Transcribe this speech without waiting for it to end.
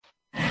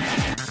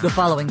The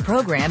following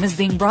program is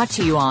being brought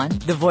to you on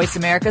the Voice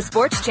America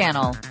Sports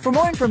Channel. For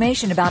more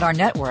information about our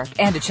network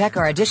and to check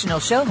our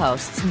additional show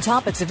hosts and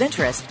topics of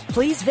interest,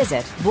 please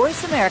visit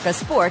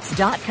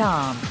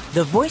voiceamericasports.com.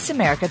 The Voice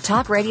America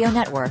Talk Radio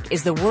Network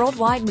is the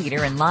worldwide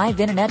leader in live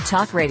Internet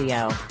talk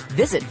radio.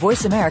 Visit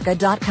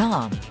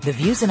voiceamerica.com. The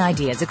views and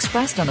ideas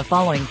expressed on the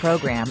following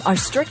program are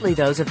strictly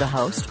those of the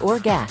host or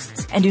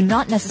guests and do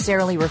not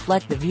necessarily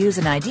reflect the views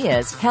and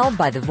ideas held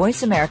by the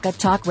Voice America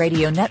Talk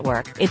Radio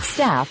Network, its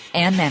staff,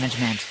 and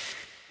management.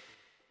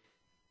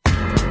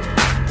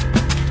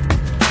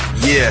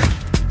 Yeah.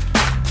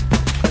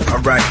 All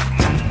right.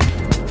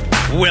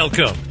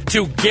 Welcome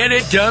to Get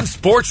It Done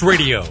Sports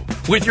Radio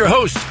with your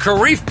host,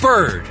 Karif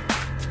Bird.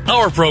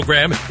 Our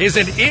program is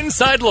an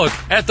inside look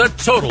at the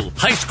total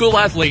high school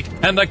athlete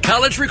and the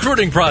college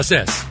recruiting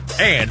process.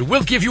 And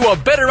we'll give you a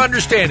better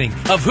understanding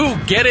of who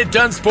Get It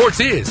Done Sports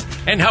is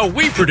and how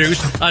we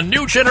produce a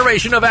new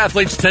generation of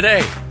athletes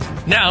today.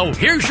 Now,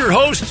 here's your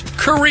host,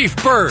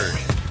 Karif Bird.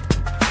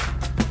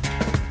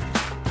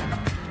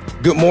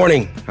 Good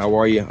morning. How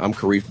are you? I'm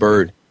Karif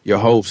Bird, your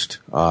host.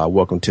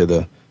 Welcome to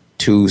the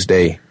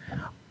Tuesday,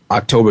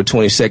 October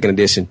 22nd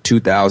edition,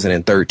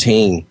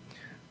 2013.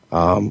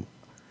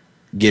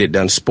 Get It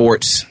Done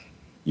Sports,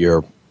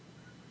 your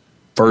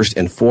first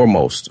and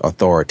foremost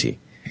authority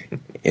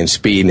in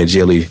speed and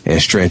agility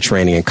and strength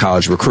training and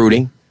college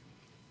recruiting.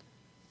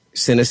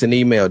 Send us an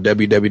email,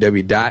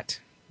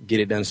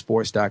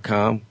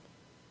 www.getitdonesports.com,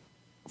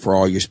 for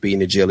all your speed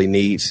and agility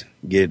needs.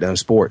 Get It Done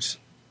Sports.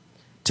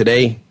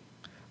 Today,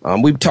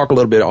 we talk a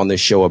little bit on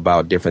this show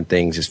about different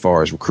things as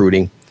far as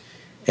recruiting.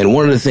 And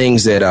one of the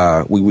things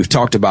that we've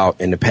talked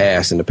about in the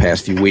past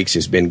few weeks,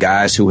 has been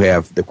guys who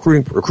have the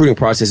recruiting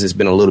process has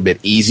been a little bit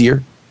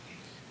easier.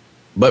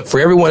 But for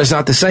everyone, it's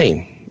not the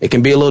same. It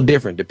can be a little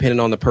different depending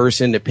on the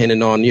person,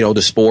 depending on,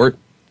 the sport,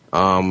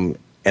 and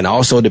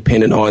also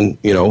depending on,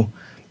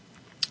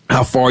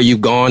 how far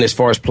you've gone as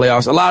far as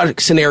playoffs. A lot of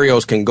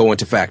scenarios can go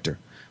into factor.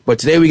 But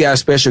today we got a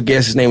special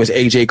guest. His name is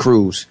A.J.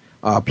 Cruz.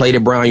 Played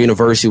at Brown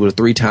University, was a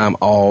 3-time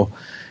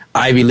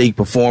All-Ivy League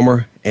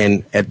performer,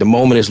 and at the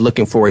moment is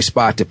looking for a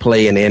spot to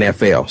play in the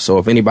NFL. So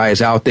if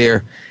anybody's out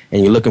there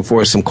and you're looking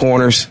for some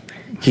corners,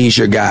 he's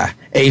your guy.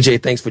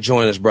 AJ, thanks for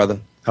joining us, brother.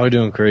 How are we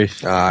doing,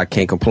 Chris? I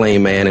can't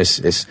complain, man.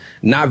 It's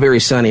not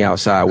very sunny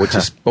outside, which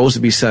is supposed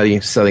to be sunny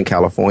in Southern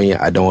California.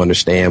 I don't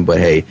understand, but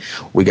hey,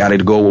 we got to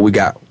go what we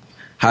got.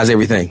 How's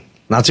everything?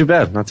 Not too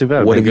bad. What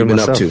have you been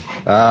up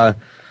to?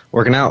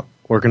 Working out,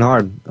 working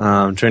hard,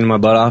 training my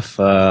butt off.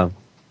 I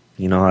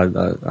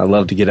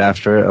love to get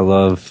after it.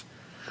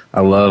 I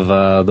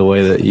love the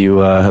way that you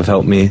have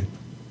helped me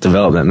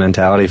develop that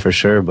mentality for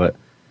sure. But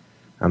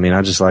I mean, I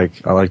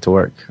like to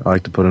work. I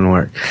like to put in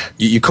work.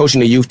 You're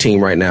coaching the youth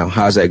team right now.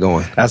 How's that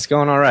going? That's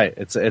going all right.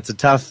 It's a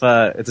tough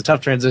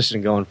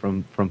transition going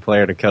from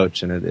player to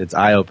coach, and it's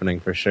eye opening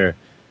for sure.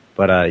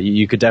 But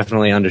you could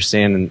definitely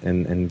understand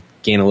and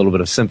gain a little bit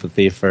of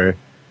sympathy for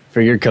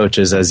your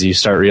coaches as you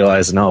start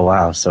realizing, oh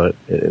wow, so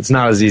it's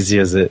not as easy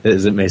as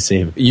it may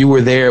seem. You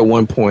were there at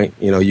one point.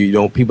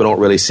 People don't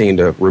really seem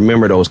to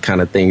remember those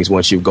kind of things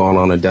once you've gone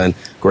on and done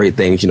great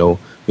things.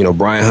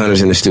 Brian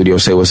Hunter's in the studio.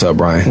 Say what's up,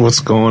 Brian.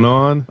 What's going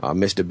on?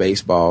 Mr.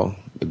 Baseball,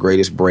 the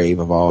greatest Brave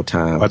of all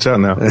time. Watch out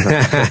now.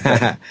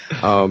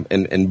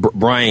 and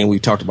Brian,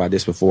 we've talked about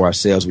this before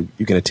ourselves.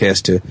 You can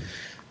attest to.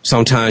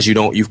 Sometimes you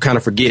tend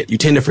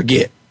to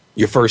forget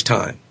your first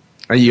time.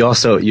 You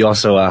also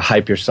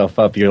hype yourself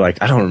up. You're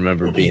like, I don't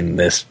remember being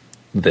this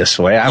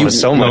way. I was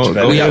so much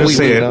better.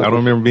 I don't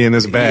remember being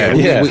this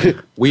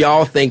bad. We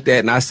all think that,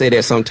 and I say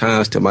that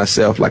sometimes to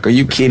myself. Like, are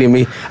you kidding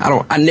me?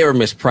 I never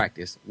miss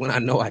practice when I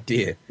know I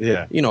did.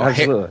 Yeah,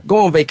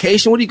 go on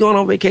vacation. What are you going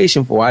on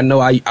vacation for? I know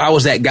I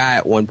was that guy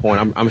at one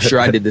point. I'm sure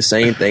I did the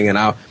same thing.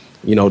 And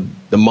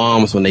the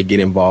moms, when they get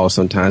involved,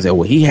 sometimes they,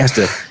 well, he has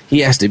to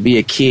be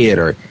a kid,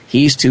 or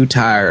he's too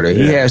tired, or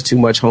he has too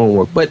much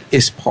homework. But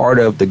it's part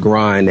of the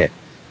grind that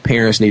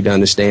parents need to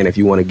understand if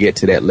you want to get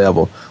to that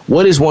level.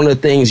 What is one of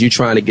the things you're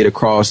trying to get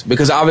across?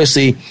 Because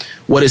obviously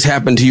what has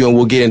happened to you, and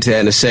we'll get into that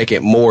in a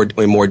second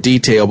in more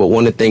detail, but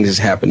one of the things that's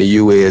happened to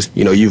you is,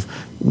 you've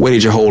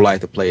waited your whole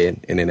life to play in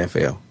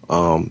NFL.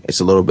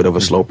 It's a little bit of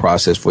a slow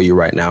process for you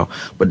right now,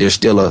 but there's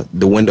still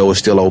the window is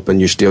still open.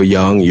 You're still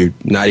young. You're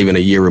not even a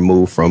year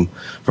removed from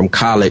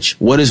college.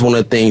 What is one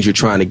of the things you're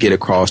trying to get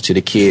across to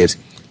the kids?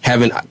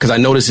 Because I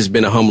know this has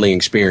been a humbling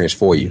experience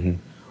for you.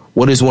 Mm-hmm.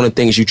 What is one of the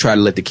things you try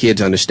to let the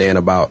kids understand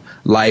about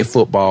live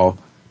football?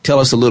 Tell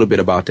us a little bit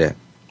about that.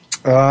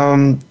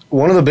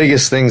 One of the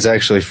biggest things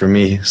for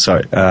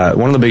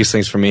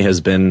me has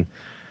been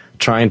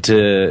trying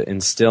to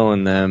instill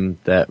in them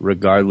that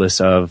regardless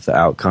of the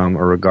outcome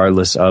or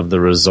regardless of the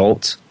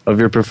result of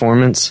your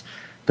performance,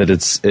 that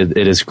it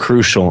is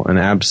crucial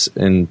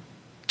and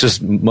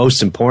just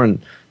most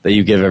important that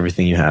you give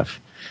everything you have.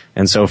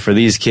 And so for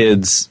these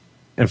kids,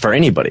 and for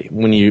anybody,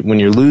 when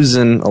you're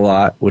losing a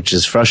lot, which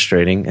is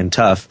frustrating and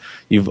tough,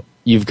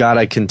 you've got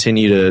to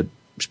continue to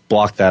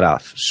block that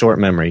off. Short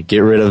memory. Get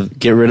rid of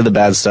the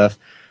bad stuff.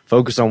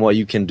 Focus on what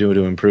you can do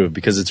to improve,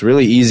 because it's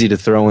really easy to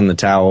throw in the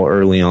towel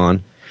early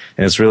on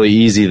And it's really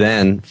easy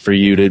then for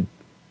you to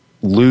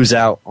lose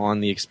out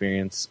on the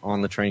experience,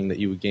 on the training that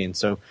you would gain.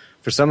 So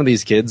for some of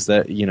these kids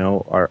that,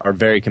 are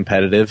very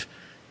competitive,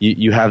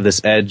 you have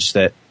this edge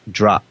that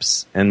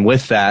drops. And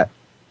with that,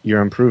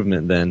 your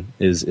improvement then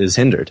is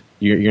hindered.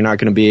 You're not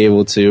going to be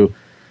able to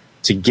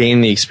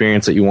gain the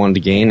experience that you wanted to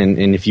gain.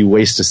 And if you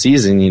waste a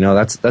season,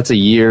 that's a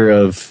year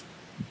of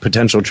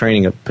potential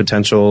training, a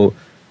potential,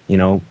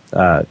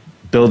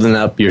 building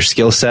up your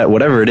skill set,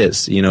 whatever it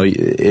is.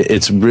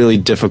 It's really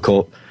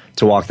difficult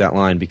to walk that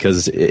line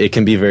because it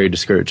can be very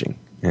discouraging.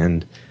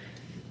 And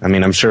I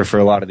mean, I'm sure for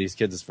a lot of these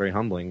kids, it's very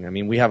humbling. I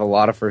mean, we have a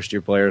lot of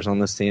first-year players on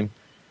this team.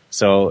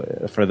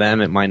 So for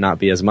them, it might not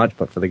be as much,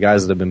 but for the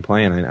guys that have been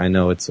playing, I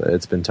know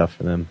it's been tough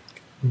for them.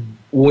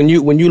 When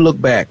you look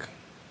back,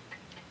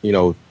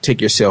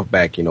 take yourself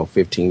back,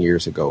 15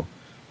 years ago,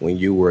 when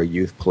you were a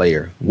youth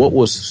player, what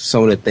was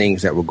some of the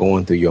things that were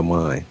going through your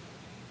mind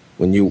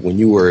when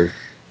you were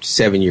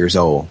 7 years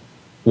old?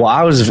 Well,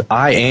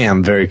 I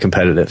am very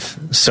competitive.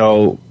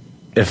 So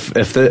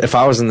if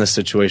I was in this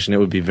situation, it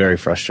would be very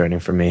frustrating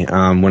for me.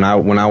 When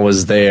I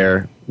was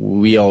there,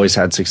 we always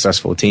had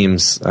successful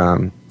teams.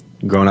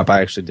 Growing up,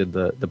 I actually did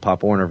the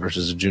Pop Warner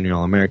versus a junior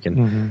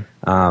All-American.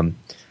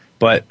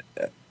 But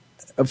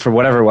for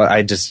whatever,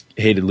 I just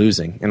hated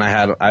losing, and I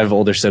have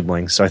older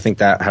siblings, so I think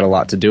that had a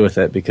lot to do with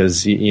it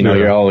because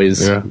you're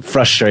always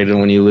frustrated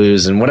when you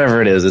lose, and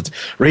whatever it is, it's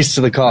race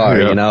to the car,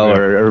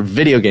 or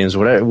video games,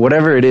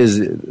 whatever it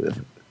is.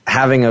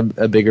 Having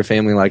a bigger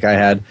family like I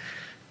had,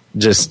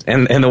 just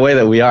and the way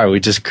that we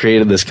just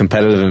created this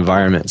competitive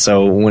environment.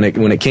 So when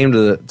it came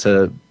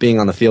to being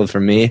on the field for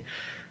me,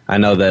 I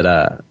know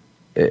that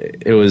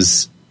it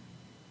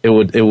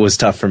was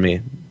tough for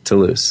me to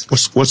lose.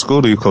 What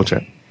school do you coach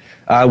at?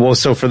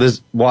 So for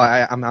this,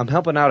 I'm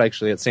helping out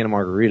actually at Santa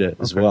Margarita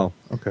as well.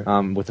 Okay.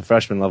 With the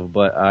freshman level,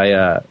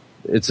 but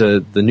it's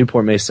the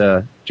Newport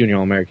Mesa Junior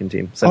All-American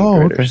team.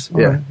 Graders.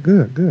 Okay. All right.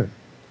 Good.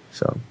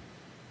 So,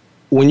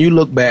 when you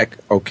look back,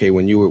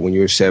 when you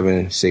were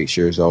 6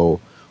 years old,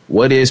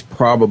 what is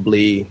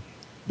probably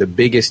the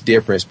biggest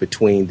difference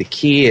between the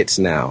kids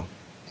now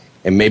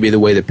and maybe the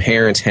way the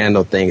parents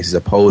handle things as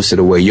opposed to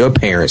the way your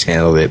parents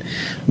handled it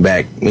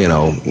back,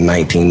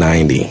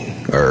 1990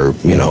 or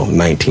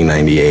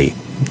 1998?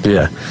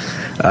 Yeah,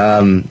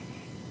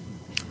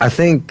 I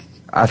think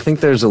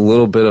there's a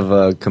little bit of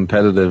a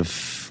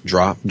competitive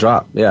drop.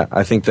 Yeah,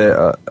 I think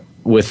that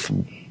with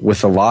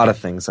a lot of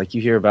things, like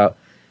you hear about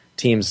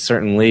teams,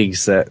 certain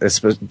leagues that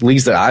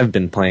I've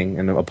been playing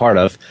and a part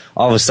of,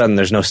 all of a sudden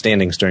there's no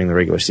standings during the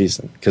regular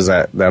season because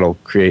that'll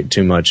create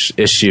too much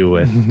issue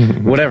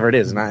with whatever it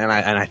is. And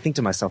I think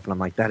to myself, and I'm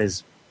like, that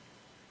is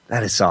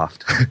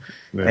soft.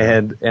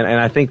 Yeah. and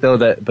I think though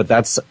but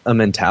that's a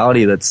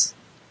mentality that's,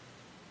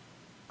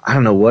 I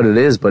don't know what it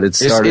is, but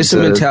it's a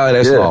mentality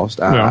that's lost.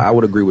 I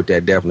would agree with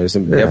that definitely. It's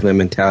definitely a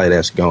mentality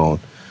that's gone.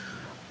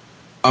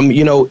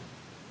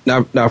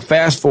 Now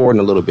fast forward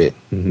a little bit.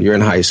 Mm-hmm. You're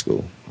in high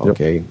school.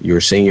 Okay, yep. You're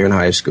a senior in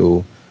high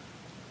school.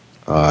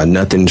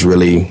 Nothing's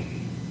really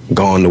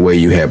gone the way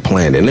you had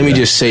planned it. Let me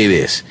just say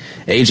this.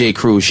 A.J.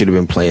 Cruz should have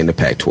been playing the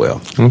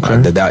Pac-12.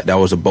 Okay. That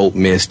was a boat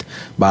missed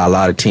by a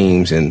lot of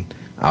teams, and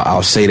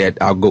I'll say that.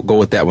 I'll go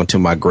with that one to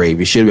my grave.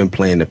 He should have been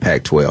playing the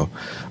Pac-12.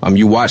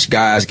 You watch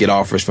guys get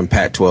offers from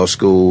Pac-12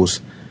 schools.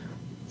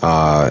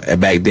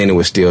 And back then it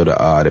was still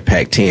the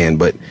Pac-10,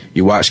 but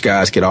you watch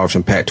guys get offers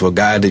from Pac-12,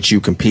 guys that you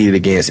competed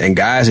against, and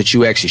guys that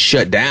you actually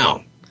shut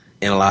down.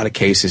 In a lot of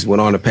cases, went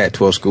on to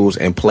Pac-12 schools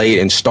and played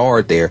and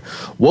starred there.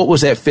 What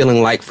was that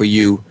feeling like for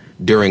you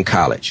during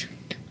college?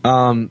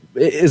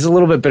 It's a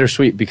little bit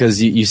bittersweet because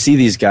you see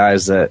these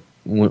guys that,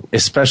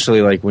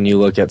 especially like when you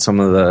look at some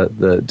of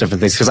the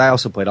different things, because I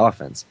also played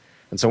offense.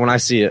 And so when I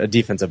see a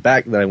defensive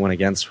back that I went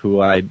against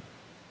who I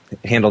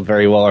handled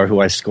very well or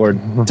who I scored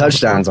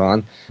touchdowns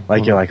on,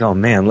 like you're like, oh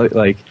man, look,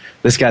 like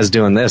this guy's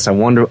doing this. I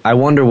wonder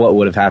what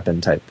would have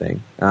happened type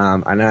thing.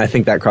 And I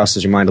think that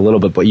crosses your mind a little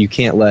bit, but you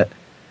can't let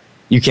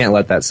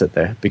that sit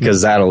there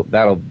because that'll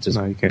just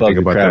bug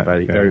the crap out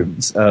of you.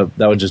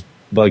 That would just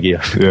bug you.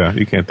 Yeah,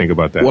 you can't think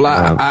about that. Well,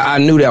 I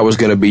knew that was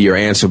going to be your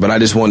answer, but I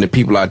just wanted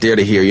people out there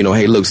to hear,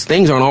 hey, look,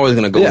 things aren't always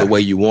going to go the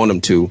way you want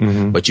them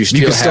to, but you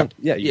still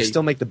you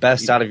still make the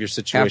best out of your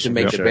situation. Have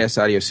to make the best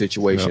out of your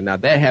situation. Yep. Now,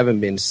 that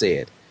having been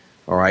said,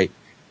 all right,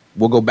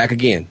 we'll go back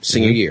again,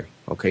 senior year.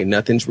 Okay,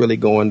 nothing's really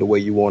going the way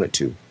you want it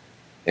to.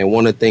 And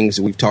one of the things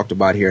that we've talked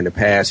about here in the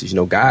past is,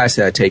 guys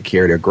have to take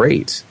care of their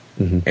grades.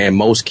 Mm-hmm. And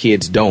most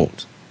kids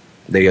don't.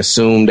 They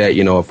assume that,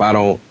 if I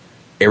don't,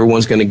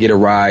 everyone's going to get a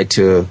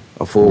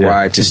full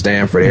ride to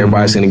Stanford.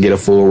 Everybody's going to get a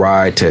full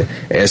ride to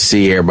SC.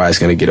 Everybody's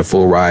going to get a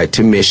full ride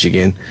to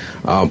Michigan.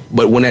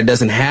 But when that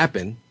doesn't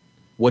happen,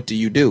 what do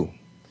you do?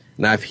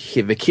 Now, if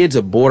a kid's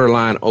a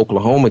borderline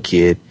Oklahoma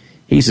kid,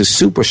 he's a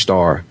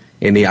superstar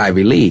in the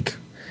Ivy League.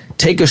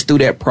 Take us through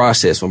that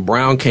process. When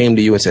Brown came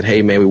to you and said,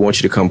 hey, man, we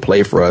want you to come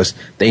play for us.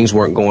 Things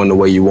weren't going the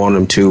way you wanted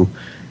them to.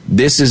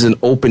 This is an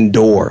open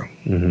door.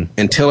 Mm-hmm.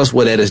 And tell us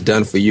what that has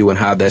done for you and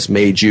how that's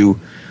made you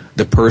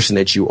the person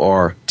that you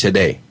are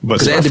today.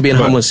 Because it had to be a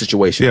humbling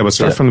situation. Yeah, but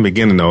start from the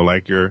beginning, though.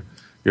 Like you're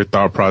your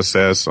thought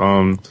process.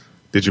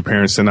 Did your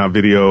parents send out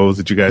videos?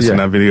 Did you guys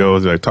send out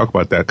videos? Like, talk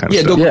about that kind of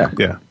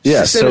stuff.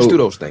 Yeah. Send us through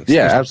those things.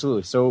 Yeah,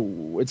 absolutely.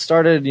 So it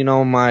started,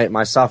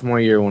 my sophomore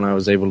year when I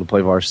was able to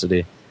play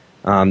varsity.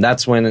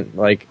 That's when,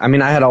 I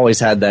had always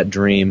had that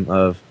dream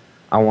of,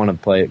 I want to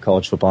play at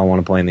college football. I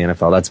want to play in the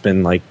NFL. That's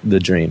been like the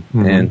dream.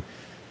 Mm-hmm.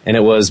 And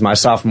it was my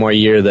sophomore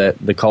year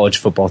that the college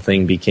football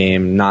thing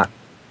became not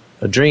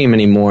a dream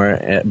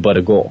anymore, but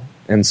a goal.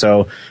 And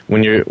so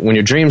when your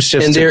dreams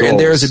shift to goals, and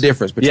there is a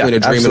difference between a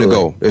dream and a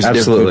goal. There's a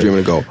difference between a dream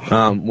and a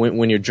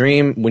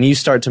goal. When you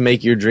start to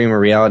make your dream a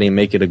reality and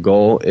make it a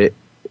goal,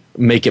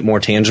 make it more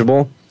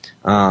tangible.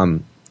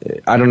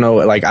 I don't know,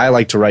 I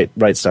like to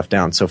write stuff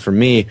down. So for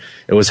me,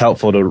 it was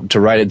helpful to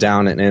write it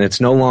down, and it's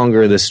no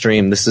longer this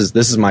dream. This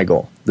is my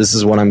goal. This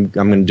is what I'm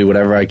going to do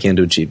whatever I can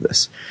to achieve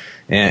this.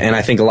 And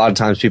I think a lot of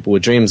times people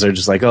with dreams are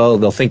just like, oh,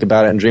 they'll think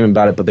about it and dream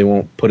about it, but they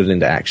won't put it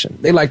into action.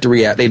 They like to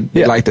react. They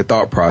like the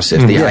thought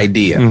process, the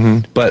idea.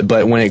 Mm-hmm.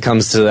 But when it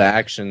comes to the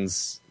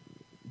actions,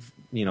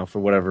 for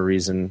whatever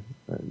reason,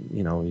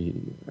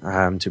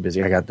 I'm too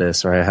busy. I got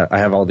this, or I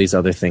have all these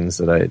other things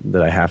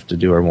that I have to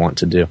do or want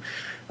to do.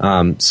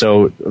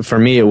 So for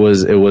me, it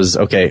was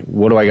okay.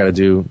 What do I got to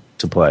do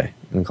to play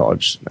in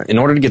college? In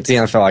order to get to the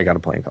NFL, I got to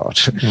play in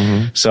college.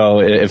 Mm-hmm. So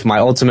if my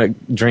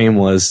ultimate dream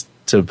was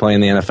to play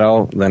in the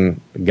NFL,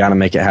 then got to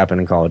make it happen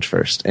in college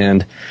first.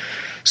 And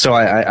so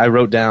I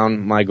wrote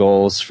down my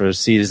goals for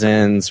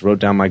seasons, wrote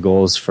down my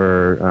goals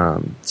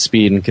for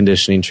speed and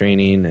conditioning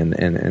training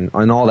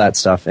and all that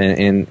stuff.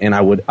 And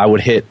I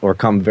would hit or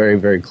come very,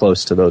 very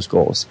close to those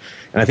goals.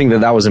 And I think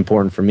that was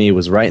important for me,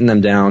 was writing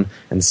them down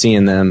and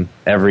seeing them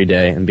every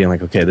day and being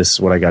like, okay, this is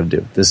what I got to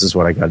do. This is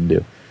what I got to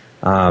do.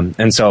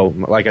 And so,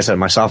 like I said,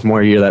 my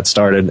sophomore year that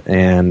started,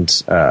 and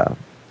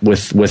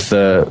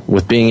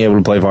with being able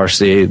to play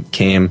varsity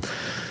came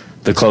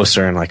the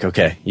closer, and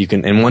okay, you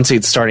can. And once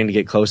it's starting to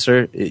get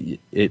closer,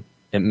 it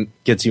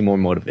gets you more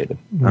motivated.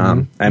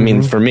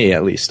 Mm-hmm. For me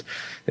at least,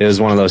 it was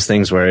one of those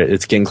things where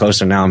it's getting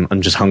closer. Now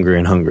I'm just hungrier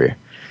and hungrier,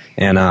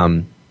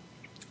 and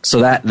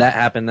so that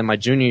happened. Then my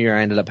junior year,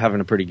 I ended up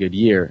having a pretty good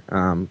year.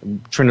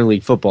 Trinity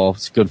League football,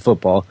 it's good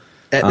football.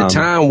 At the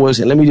time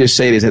let me just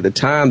say this, at the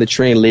time the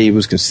Trinity League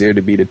was considered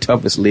to be the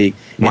toughest league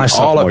in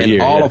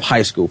all of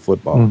high school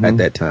football at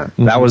that time.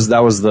 Mm-hmm. That was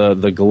the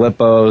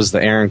Galippos,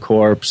 the Aaron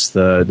Corps,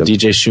 the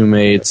DJ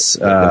Shoemates,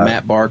 the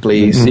Matt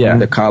Barkleys,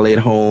 the Khalid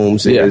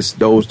Holmes,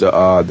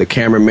 the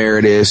Cameron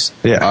Merediths,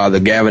 the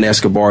Gavin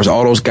Escobars.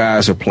 All those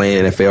guys are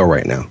playing NFL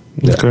right now.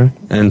 Okay.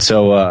 And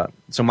so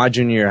my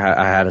junior year,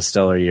 I had a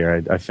stellar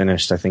year. I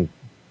finished, I think,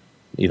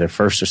 either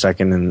first or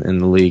second in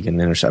the league in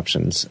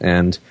interceptions,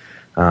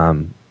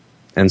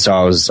 and so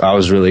I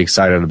was really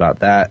excited about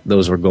that.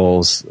 Those were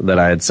goals that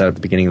I had set at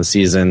the beginning of the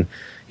season.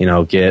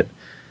 I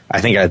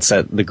think I had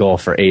set the goal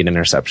for 8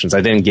 interceptions.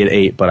 I didn't get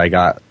 8, but I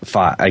got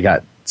 5. I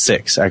got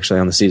 6 actually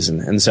on the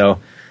season. And so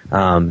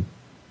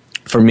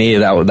for me,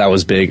 that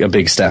was a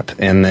big step.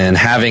 And then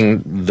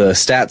having the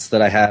stats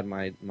that I had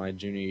my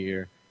junior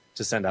year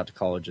to send out to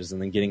colleges,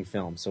 and then getting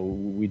film. So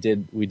we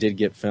did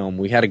get film.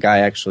 We had a guy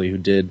actually who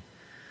did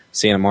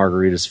Santa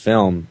Margarita's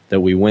film that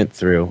we went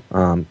through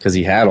because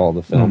he had all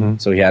the film,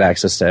 so he had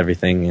access to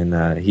everything,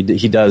 and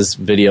he does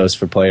videos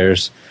for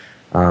players.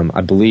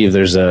 I believe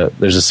there's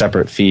a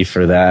separate fee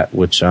for that,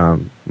 which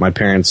my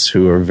parents,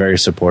 who are very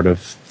supportive,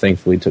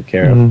 thankfully took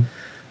care of.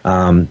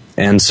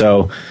 And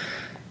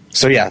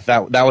so yeah,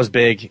 that was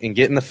big. And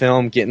getting the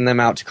film, getting them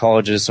out to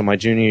colleges. So my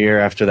junior year,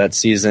 after that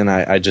season,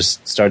 I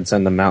just started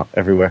sending them out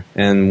everywhere.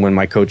 And when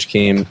my coach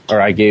came, or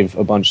I gave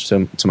a bunch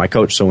to my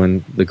coach, so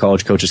when the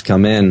college coaches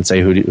come in and say,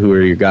 who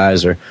are your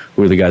guys, or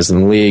who are the guys in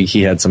the league,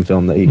 he had some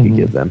film that he could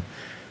give them.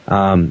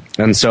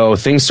 And so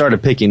things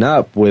started picking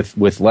up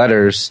with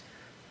letters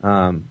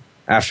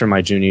after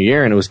my junior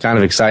year, and it was kind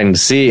of exciting to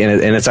see.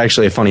 And it's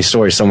actually a funny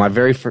story. So my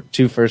very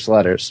two first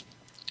letters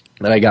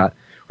that I got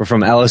were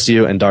from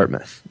LSU and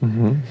Dartmouth.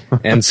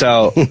 And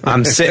so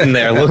I'm sitting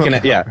there looking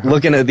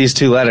at these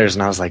 2 letters,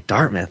 and I was like,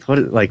 Dartmouth?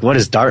 What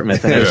is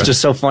Dartmouth? And it was just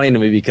so funny to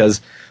me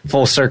because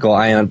full circle,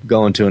 I ended up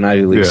going to an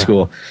Ivy League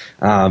school.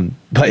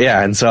 But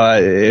yeah, and so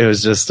it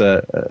was just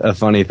a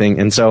funny thing.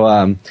 And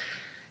so,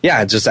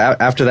 just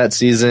after that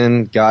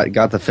season,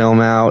 got the film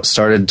out,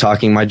 started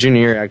talking. My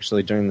junior year,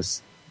 actually, during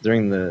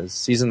the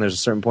season, there's a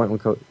certain point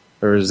when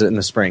or is it in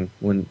the spring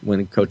when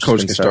coach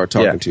can start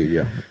talking to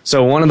you? Yeah.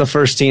 So one of the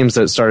first teams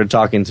that started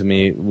talking to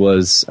me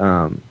was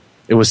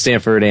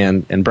Stanford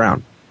and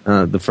Brown.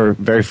 The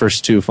very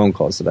first 2 phone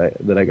calls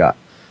that I got.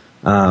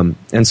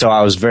 And so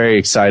I was very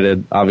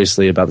excited,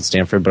 obviously, about the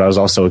Stanford, but I was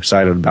also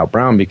excited about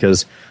Brown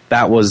because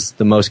that was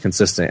the most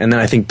consistent. And then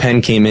I think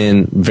Penn came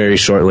in very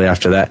shortly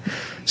after that.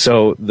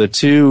 So the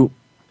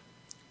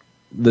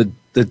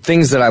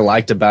things that I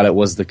liked about it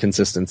was the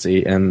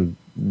consistency, and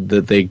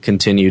that they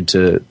continued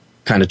to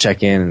kind of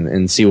check in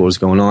and see what was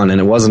going on.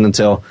 And it wasn't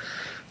until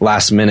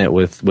last minute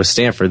with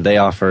Stanford, they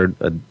offered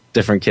a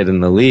different kid in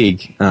the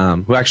league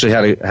who actually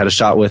had a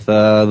shot with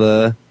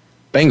the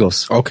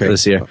Bengals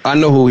this year. I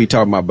know who he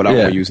talking about, but I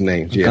won't use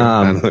names.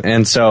 Yeah.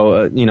 And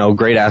so,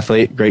 great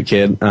athlete, great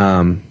kid.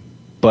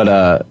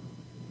 But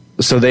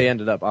so they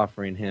ended up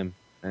offering him,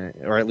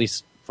 or at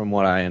least from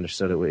what I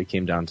understood, it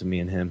came down to me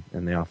and him,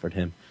 and they offered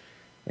him.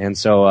 And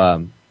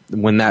so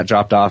when that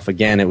dropped off,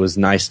 again, it was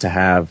nice to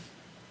have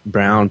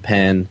Brown,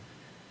 Penn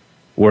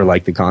were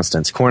like the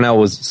constants.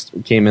 Cornell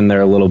came in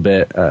there a little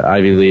bit,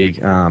 Ivy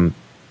League,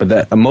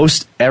 but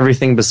most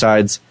everything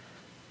besides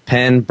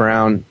Penn,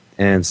 Brown,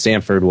 and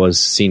Stanford was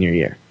senior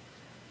year.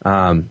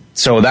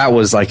 So that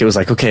was like, it was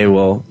like, okay,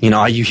 well,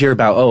 you hear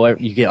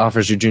about, you get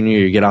offers your junior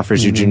year, you get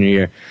offers your junior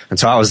year. And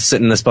so I was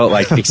sitting in this boat,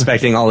 like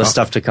expecting all this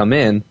stuff to come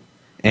in,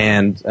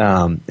 and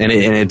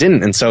it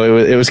didn't. And so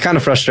it was kind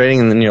of frustrating.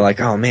 And then you're like,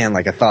 oh man,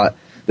 like I thought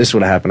this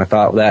would have happened. I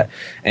thought that.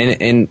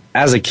 And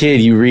as a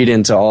kid, you read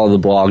into all the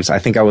blogs. I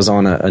think I was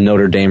on a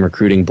Notre Dame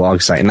recruiting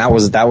blog site, and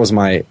that was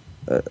my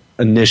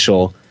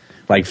initial,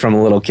 like from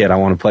a little kid, I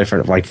want to play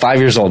for, like 5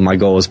 years old, my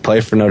goal was play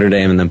for Notre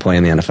Dame and then play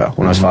in the NFL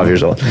when I was 5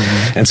 years old.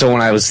 And so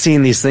when I was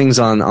seeing these things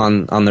on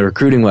the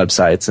recruiting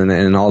websites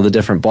and all the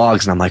different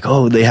blogs, and I'm like,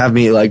 oh, they have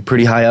me like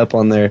pretty high up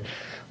on their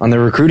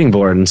recruiting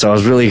board. And so I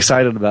was really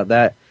excited about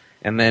that.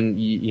 And then,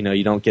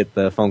 you don't get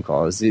the phone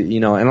calls,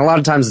 and a lot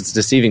of times it's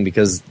deceiving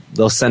because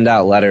they'll send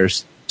out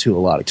letters to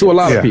a lot of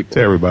people. To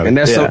everybody. And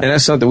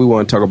that's something we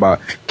want to talk about.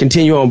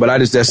 Continue on, but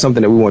that's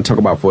something that we want to talk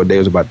about for a day,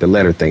 was about the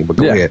letter thing. But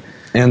go ahead.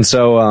 And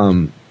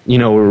so,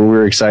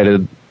 we're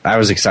excited. I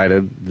was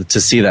excited to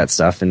see that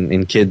stuff.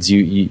 And kids,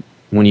 you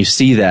when you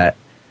see that,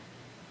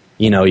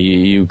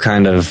 you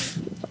kind of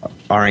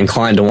are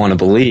inclined to want to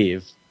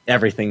believe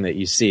everything that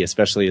you see,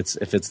 especially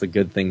if it's the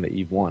good thing that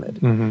you've wanted.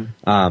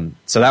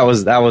 So that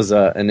was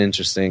an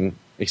interesting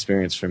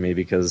experience for me,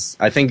 because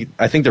I think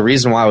the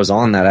reason why I was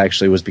on that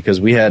actually was because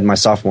we had my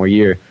sophomore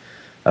year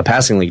a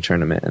passing league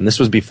tournament, and this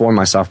was before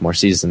my sophomore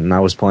season, and I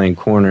was playing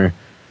corner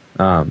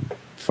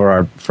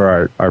for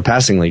our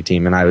passing league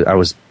team, and I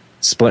was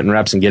splitting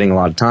reps and getting a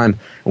lot of time,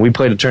 and we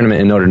played a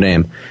tournament in Notre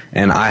Dame,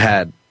 and I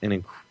had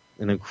an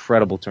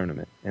incredible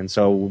tournament, and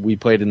so we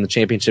played in the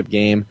championship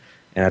game,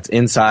 and that's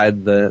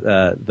inside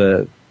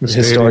the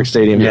historic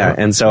stadium. Yeah.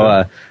 And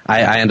so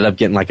I ended up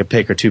getting like a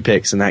pick or 2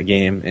 picks in that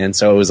game. And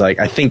so it was like,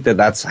 I think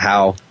that's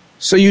how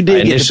you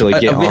did initially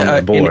get on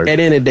the board. At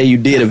the end of the day, you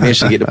did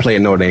eventually get to play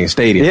at Notre Dame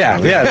Stadium. Yeah,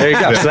 there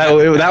you go.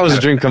 So that was a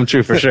dream come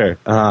true for sure.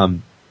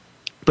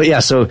 But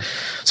yeah, so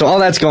all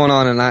that's going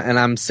on, and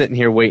I'm sitting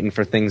here waiting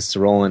for things to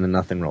roll in, and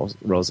nothing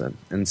rolls in.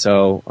 And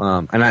so,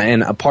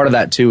 and a part of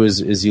that too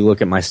is you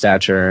look at my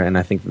stature, and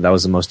I think that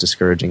was the most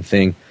discouraging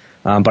thing.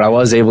 But I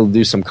was able to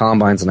do some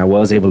combines, and I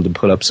was able to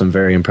put up some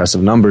very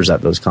impressive numbers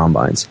at those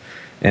combines.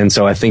 And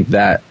so I think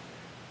that,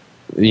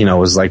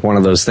 was like one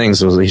of those things.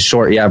 He's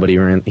short, yeah, but he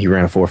ran a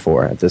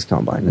 4.4 at this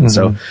combine. And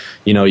so,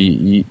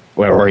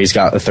 or he's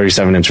got a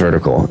 37-inch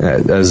vertical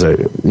as a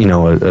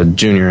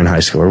junior in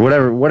high school,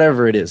 or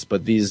whatever it is.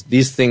 But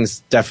these things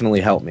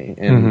definitely help me,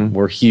 and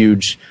were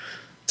huge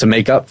to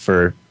make up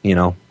for, my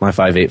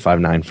 5'8",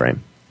 5'9"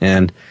 frame.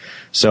 And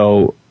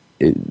so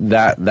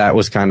that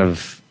was kind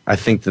of, I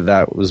think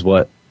that was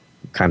what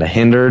kind of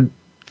hindered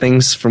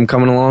things from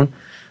coming along.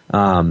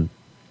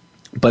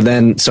 But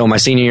then, so my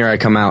senior year, I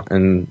come out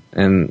and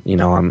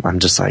I'm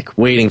just like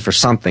waiting for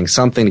something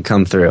to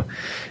come through.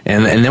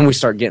 And then we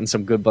start getting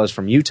some good buzz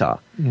from Utah.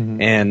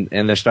 And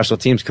their special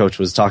teams coach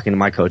was talking to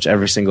my coach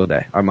every single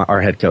day,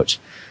 our head coach.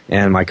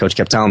 And my coach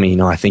kept telling me,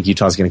 I think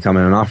Utah's going to come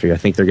in and offer you. I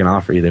think they're going to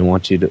offer you. They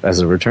want you as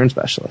a return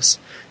specialist.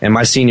 And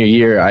my senior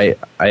year, I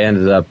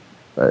ended up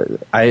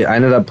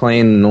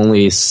playing in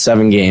only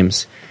 7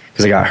 games,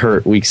 because I got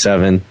hurt week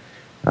 7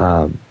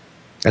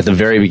 at the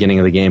very beginning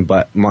of the game.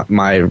 But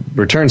my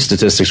return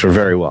statistics were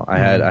very well. I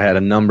had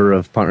a number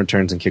of punt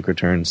returns and kick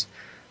returns,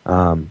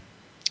 and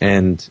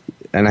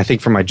I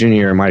think for my junior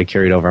year, I might have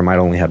carried over. I might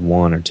have only had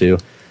 1 or 2,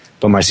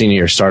 but my senior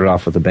year started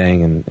off with a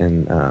bang,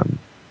 and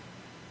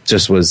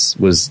just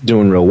was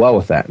doing real well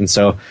with that. And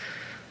so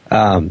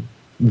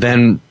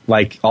then,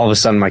 like, all of a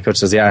sudden, my coach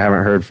says, "Yeah, I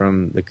haven't heard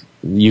from the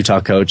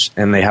Utah coach,"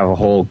 and they have a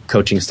whole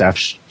coaching staff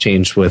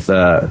change with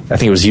I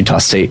think it was Utah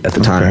State at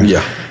the time.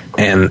 Yeah,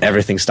 and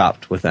everything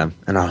stopped with them,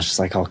 and I was just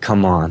like, "Oh,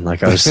 come on!"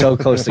 Like, I was so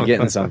close to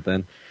getting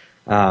something.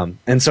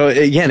 And so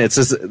again, it's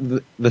just,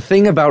 the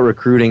thing about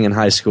recruiting in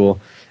high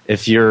school.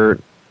 If you're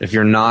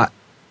not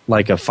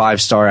like a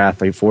 5-star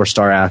athlete,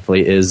 4-star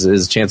athlete,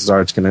 is chances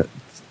are it's going to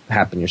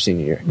happen your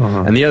senior year.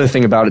 And the other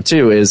thing about it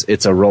too is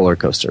it's a roller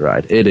coaster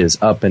ride. It is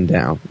up and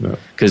down,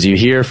 because you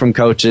hear from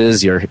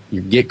coaches, you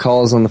get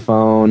calls on the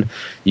phone,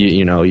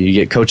 you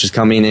get coaches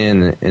coming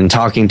in and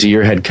talking to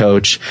your head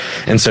coach,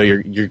 and so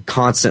you're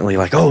constantly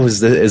like, oh,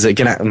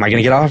 am I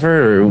gonna get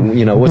offered, or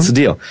what's the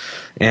deal?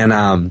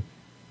 And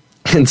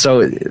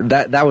so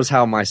that was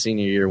how my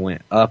senior year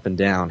went, up and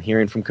down,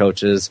 hearing from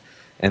coaches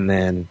and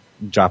then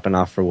dropping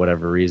off for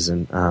whatever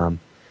reason.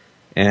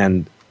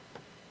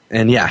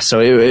 And yeah, so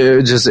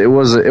it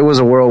was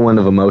a whirlwind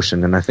of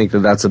emotion, and I think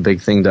that's a big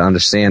thing to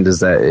understand,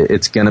 is that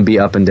it's going to be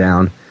up and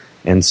down,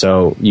 and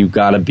so you've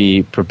got to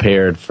be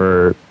prepared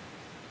for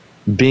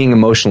being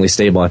emotionally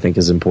stable. I think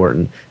is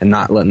important, and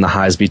not letting the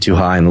highs be too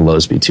high and the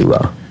lows be too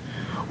low.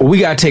 Well, we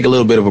got to take a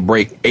little bit of a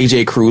break.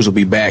 AJ Cruz will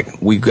be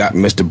back. We've got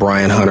Mr.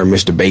 Brian Hunter,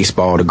 Mr.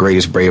 Baseball, the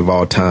greatest Brave of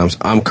all times.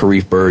 I'm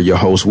Kharif Bird, your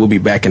host. We'll be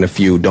back in a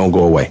few. Don't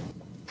go away.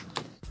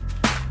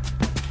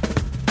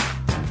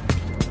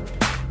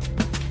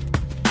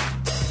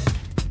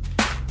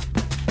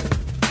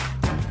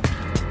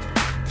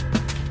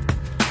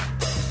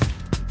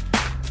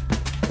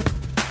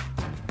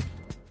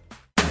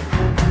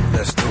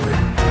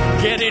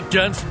 Get It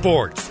Done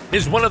Sports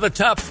is one of the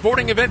top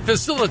sporting event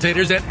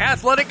facilitators and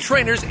athletic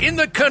trainers in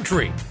the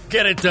country.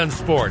 Get It Done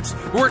Sports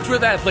works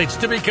with athletes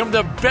to become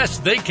the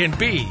best they can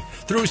be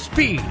through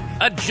speed,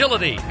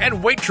 agility,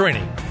 and weight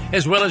training,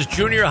 as well as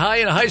junior high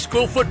and high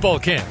school football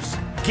camps.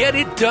 Get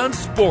It Done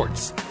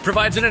Sports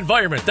provides an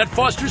environment that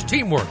fosters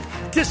teamwork,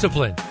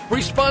 discipline,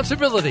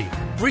 responsibility,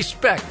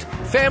 respect,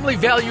 family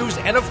values,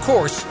 and of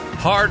course,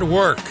 hard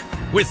work.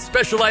 With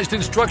specialized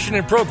instruction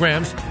and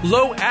programs,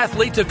 low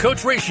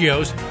athlete-to-coach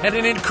ratios, and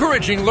an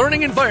encouraging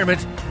learning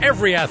environment,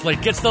 every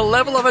athlete gets the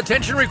level of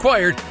attention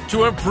required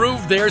to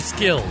improve their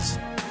skills.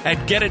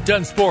 At Get It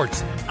Done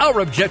Sports, our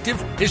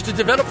objective is to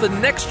develop the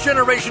next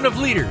generation of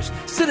leaders,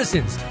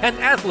 citizens, and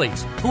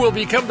athletes who will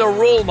become the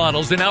role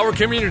models in our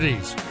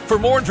communities. For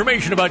more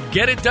information about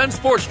Get It Done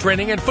Sports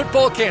training and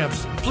football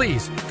camps,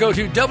 please go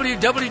to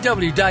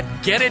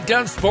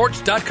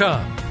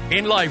www.getitdonesports.com.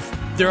 In life,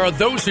 there are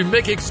those who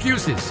make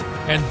excuses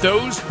and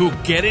those who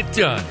get it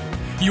done.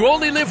 You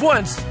only live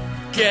once.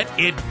 Get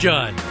it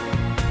done.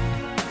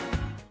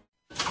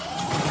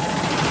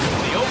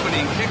 The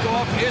opening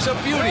kickoff is a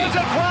beauty. It's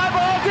a fly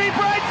ball deep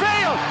right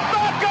field.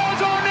 Back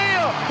goes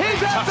O'Neal. He's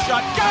at the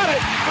shot. Got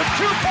it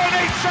with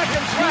 2.8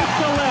 seconds left.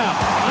 To left.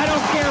 I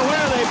don't care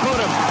where they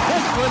put him.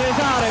 This one is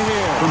out of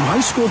here. From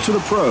high school to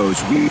the pros,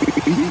 we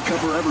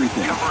cover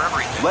everything.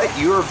 Let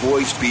your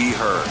voice be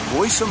heard.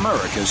 Voice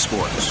America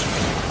Sports.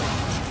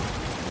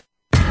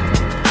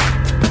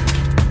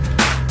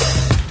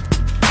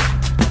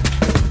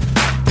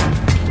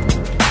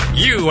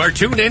 You are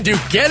tuned in to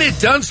Get It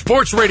Done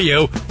Sports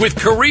Radio with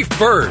Kharif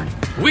Bird.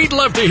 We'd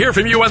love to hear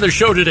from you on the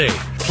show today.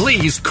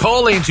 Please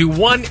call into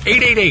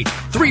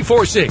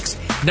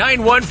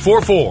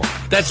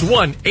 1-888-346-9144. That's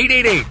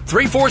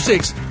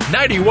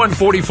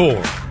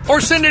 1-888-346-9144.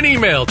 Or send an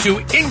email to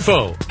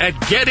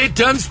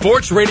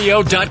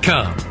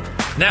info@getitdonesportsradio.com.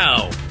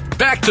 Now,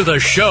 back to the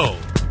show.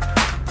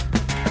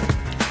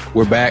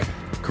 We're back.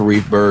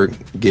 Kharif Bird,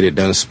 Get It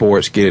Done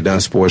Sports, Get It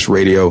Done Sports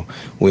Radio.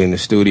 We're in the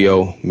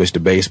studio,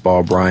 Mr.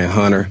 Baseball, Brian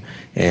Hunter,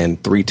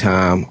 and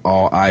three-time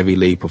All-Ivy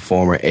League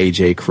performer,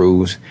 AJ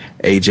Cruz.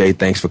 AJ,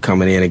 thanks for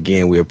coming in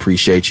again. We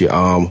appreciate you.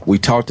 We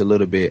talked a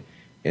little bit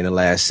in the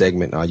last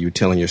segment. You were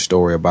telling your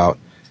story about,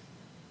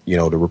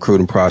 the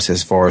recruiting process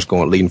as far as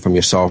leading from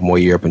your sophomore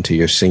year up into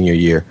your senior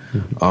year.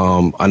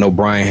 I know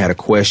Brian had a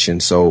question,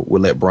 so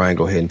we'll let Brian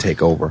go ahead and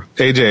take over.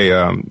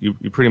 AJ, you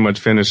pretty much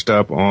finished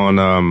up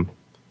on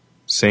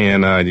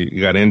saying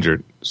you got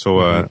injured.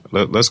 So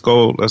let's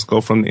go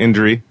from the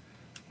injury,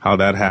 how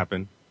that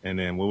happened, and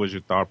then what was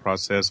your thought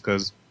process?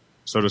 Because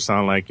sort of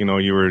sound like you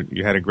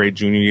had a great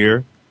junior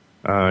year.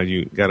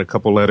 You got a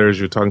couple letters.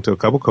 You're talking to a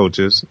couple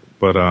coaches,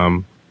 but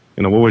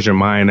what was your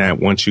mind at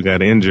once you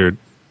got injured,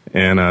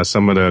 and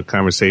some of the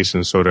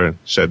conversations sort of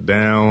shut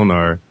down,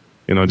 or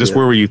just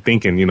where were you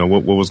thinking?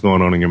 What was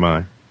going on in your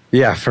mind?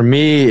 Yeah, for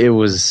me it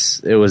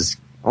was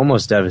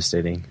almost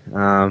devastating.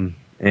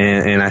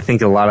 And I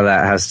think a lot of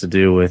that has to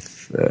do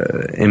with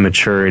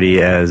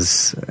immaturity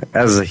as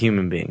a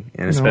human being,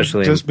 and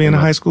especially just being a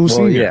high school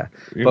senior.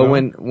 Yeah, but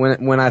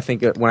when I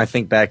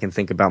think back and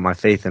think about my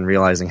faith and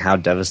realizing how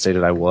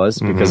devastated I was,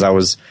 because I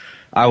was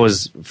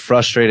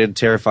frustrated,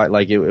 terrified.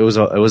 Like it was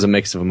a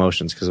mix of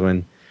emotions, because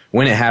when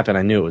it happened,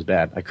 I knew it was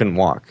bad. I couldn't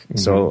walk,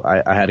 so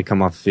I had to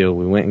come off the field.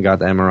 We went and got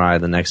the MRI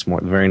the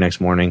very next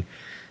morning.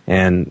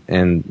 And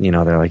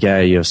they're like, yeah,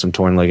 you have some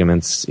torn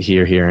ligaments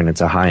here, and it's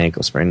a high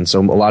ankle sprain. And so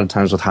a lot of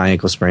times with high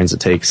ankle sprains, it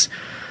takes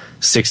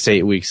 6 to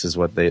 8 weeks is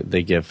what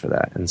they give for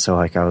that. And so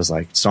I was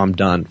like, so I'm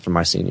done for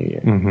my senior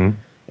year.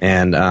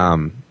 And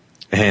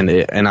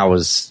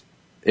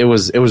it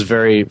was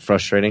very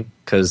frustrating,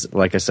 because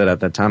like I said,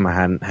 at that time I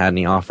hadn't had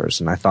any offers,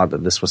 and I thought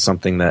that this was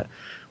something that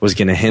was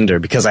going to hinder,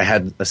 because I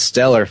had a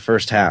stellar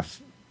first half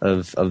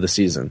of the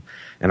season.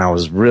 And I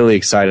was really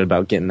excited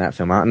about getting that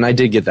film out. And I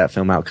did get that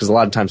film out, because a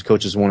lot of times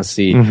coaches want to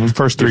see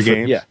first 3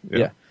 games.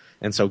 Yeah.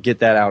 And so get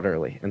that out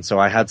early. And so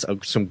I had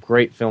some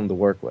great film to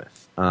work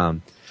with.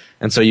 And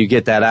so you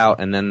get that out,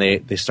 and then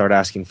they start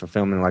asking for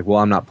film, and like, well,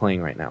 I'm not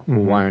playing right now. Well,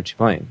 why aren't you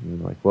playing? And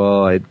I'm like,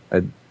 well, I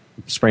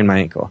sprained my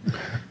ankle.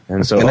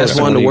 And so that's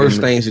one of the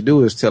worst things to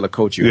do, is tell a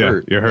coach you're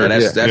hurt. You're hurt.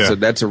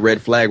 That's a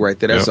red flag right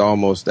there.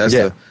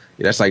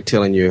 That's like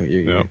telling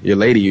your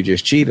lady you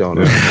just cheated on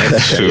her.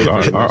 That's true.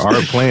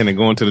 Our plan and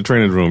going to the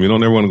training room. You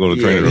don't ever want to go to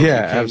the training room. Yeah,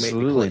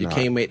 absolutely. You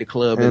can't make the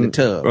club in the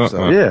tub.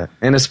 So. Yeah,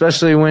 and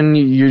especially when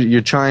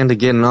you're trying to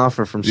get an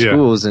offer from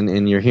schools,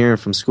 and you're hearing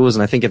from schools.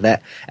 And I think at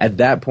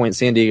that point,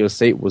 San Diego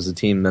State was the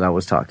team that I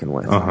was talking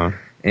with.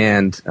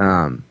 And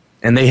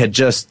And they had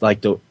just,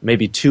 like,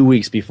 maybe 2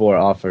 weeks before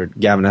offered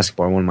Gavin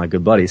Escobar, one of my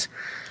good buddies.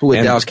 Who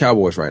with Dallas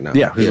Cowboys right now.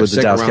 Yeah, who's with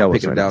the Dallas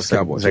Cowboys right now. Dallas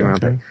Cowboys. Second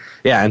round pick.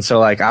 Yeah, and so,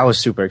 like, I was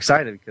super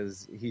excited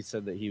because he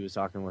said that he was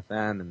talking with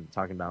them and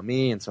talking about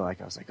me. And so,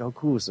 like, I was like, oh,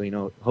 cool. So, you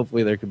know,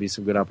 hopefully there could be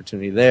some good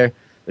opportunity there.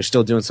 They're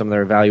still doing some of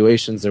their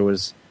evaluations. There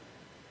was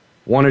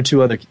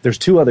there's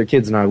 2 other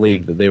kids in our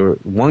league that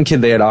one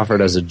kid they had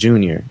offered as a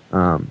junior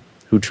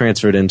who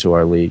transferred into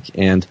our league,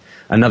 and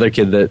another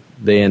kid that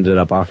they ended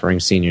up offering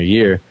senior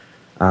year.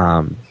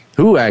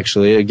 Who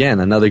actually, again,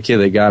 another kid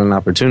that got an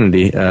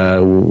opportunity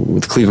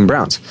with Cleveland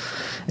Browns.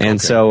 And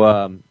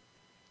so,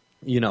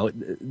 you know,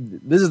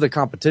 this is the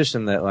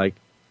competition that, like,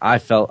 I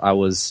felt I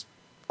was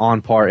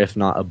on par, if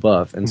not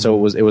above. And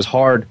so it was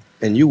hard.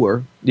 And you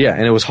were. Yeah,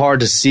 and it was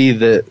hard to see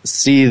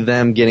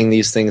them getting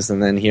these things,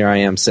 and then here I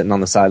am sitting on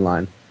the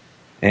sideline,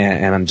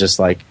 and I'm just,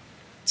 like,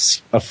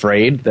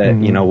 afraid that,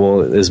 you know,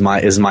 well, is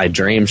my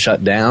dream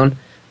shut down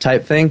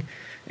type thing.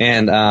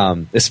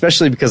 And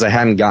especially because I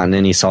hadn't gotten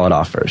any solid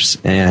offers,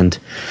 and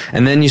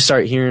then you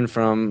start hearing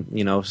from,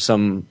 you know,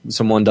 some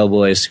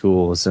 1AA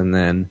schools, and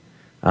then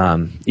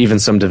even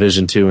some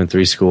Division II and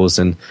III schools,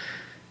 and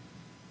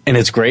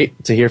it's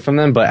great to hear from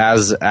them. But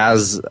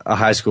as a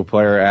high school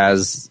player,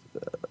 as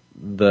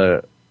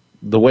the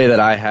way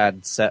that I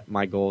had set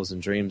my goals and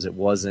dreams, it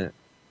wasn't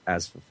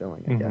as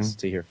fulfilling, I guess,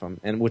 to hear from,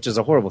 and which is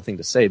a horrible thing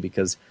to say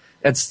because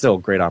it's still a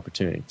great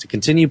opportunity. To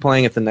continue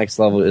playing at the next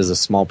level is a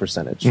small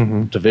percentage.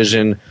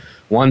 Division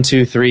 1,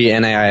 2, 3,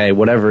 NAIA,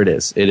 whatever it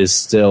is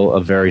still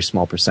a very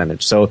small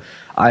percentage. So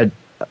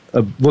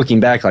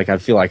looking back, like, I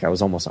feel like I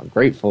was almost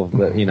ungrateful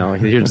that, you know,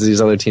 here's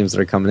these other teams that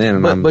are coming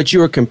in. And but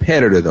you're a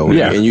competitor, though.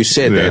 Yeah. And you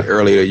said that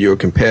earlier, you're a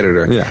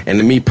competitor. Yeah. And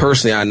to me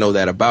personally, I know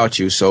that about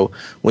you. So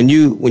when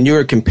you're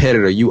a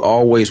competitor, you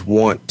always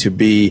want to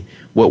be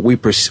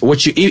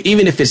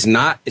even if it's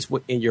not, it's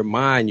what in your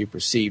mind you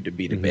perceive to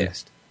be the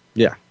best.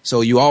 Yeah.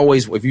 So you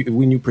always,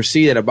 when you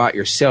perceive that about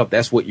yourself,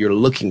 that's what you're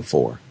looking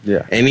for.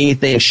 Yeah. And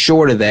anything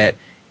short of that,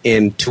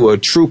 to a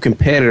true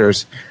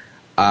competitor's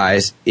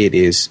eyes, it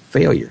is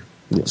failure.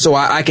 Yeah. So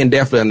I can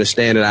definitely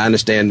understand it. I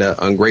understand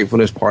the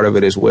ungratefulness part of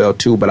it as well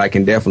too. But I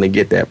can definitely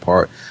get that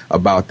part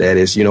about that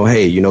is, you know,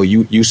 hey, you know,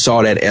 you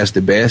saw that as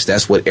the best.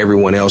 That's what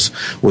everyone else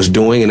was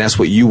doing, and that's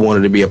what you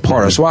wanted to be a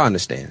part of. So I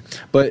understand.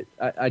 But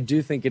I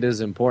do think it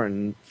is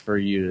important for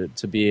you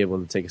to be able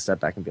to take a step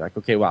back and be like,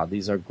 okay, wow,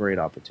 these are great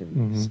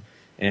opportunities.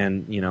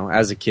 And, you know,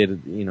 as a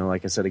kid, you know,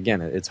 like I said,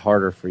 again, it's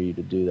harder for you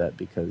to do that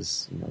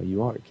because, you know,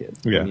 you are a kid.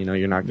 Yeah. And, you know,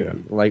 you're not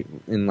going to,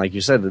 like you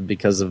said,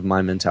 because of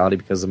my mentality,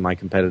 because of my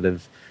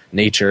competitive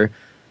nature,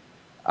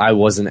 I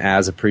wasn't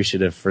as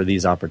appreciative for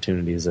these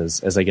opportunities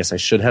as I guess I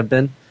should have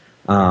been.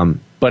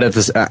 But at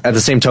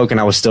the same token,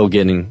 I was still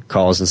getting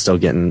calls and still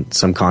getting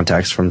some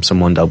contacts from some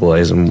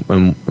 1AAs and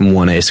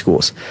 1A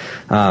schools.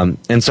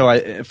 And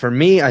so for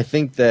me, I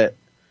think that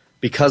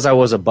because I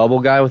was a bubble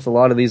guy with a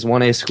lot of these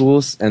 1A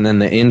schools, and then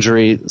the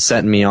injury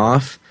set me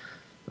off,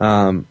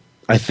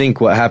 I think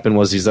what happened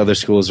was these other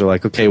schools are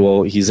like, okay,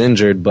 well, he's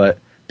injured, but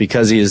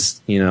because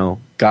he's, you know,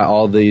 got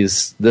all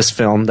this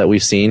film that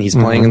we've seen, he's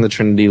playing in the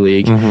Trinity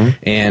League,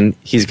 and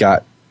he's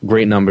got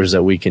great numbers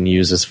that we can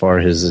use as far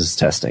as his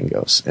testing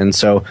goes. And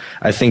so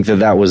I think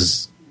that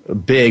was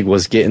big,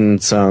 was getting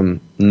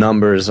some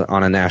numbers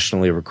on a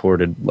nationally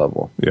recorded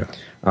level.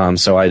 Yeah.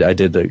 So I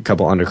did a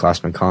couple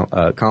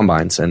underclassmen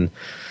combines and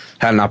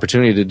had an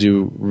opportunity to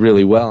do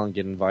really well and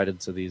get invited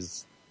to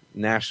these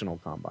national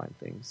combine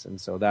things. And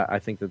so that I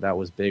think that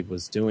was big,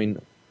 was doing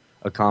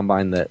a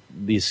combine that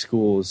these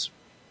schools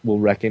will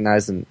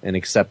recognize and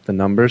accept the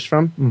numbers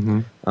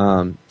from.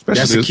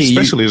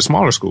 Especially the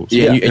smaller schools.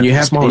 Yeah, and you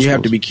have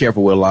to be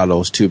careful with a lot of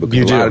those too,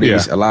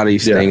 because a lot of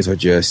these things are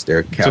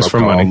they're cattle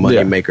call,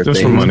 money maker things.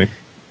 For money.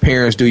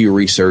 Parents, do your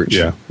research.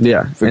 Yeah.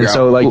 Figure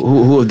out like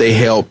who have they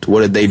helped?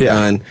 What have they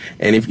done?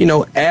 And if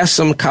ask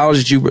some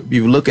colleges you're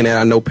looking at.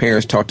 I know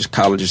parents talk to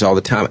colleges all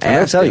the time.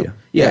 Ask them.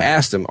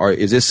 Ask them. Or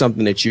is this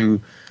something that you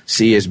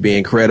see as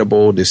being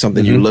credible? Is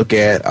something you look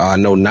at? I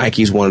know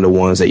Nike's one of the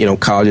ones that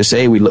colleges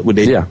say we look.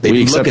 They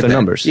look at the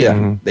numbers.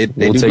 Yeah, they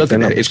do look at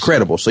that. It's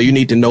credible. So you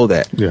need to know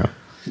that.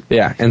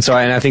 Yeah. And so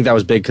I think that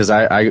was big because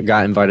I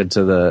got invited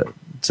to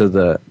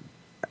the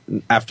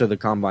after the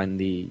combine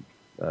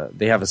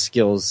they have a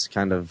skills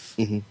kind of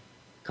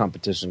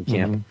competition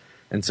camp.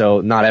 And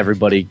so not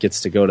everybody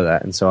gets to go to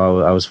that. And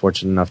so I was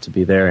fortunate enough to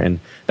be there. And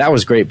that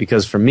was great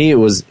because for me it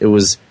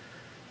was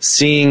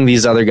seeing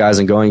these other guys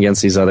and going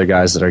against these other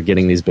guys that are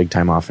getting these big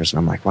time offers. And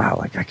I'm like, wow,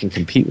 like I can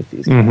compete with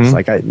these guys.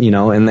 Like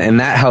and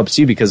that helps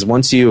you because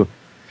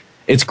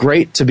it's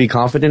great to be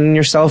confident in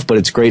yourself, but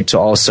it's great to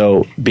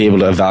also be able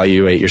to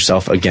evaluate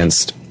yourself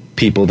against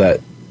people that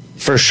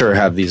for sure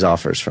have these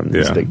offers from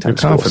these big time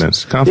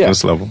schools.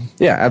 Confidence level.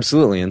 Yeah,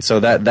 absolutely. And so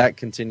that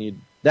continued,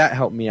 that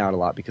helped me out a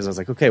lot because I was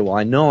like, okay, well,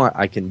 I know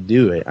I can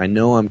do it. I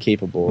know I'm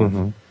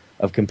capable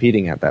of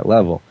competing at that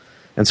level.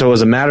 And so it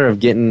was a matter of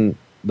getting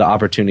the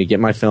opportunity, get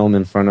my film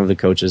in front of the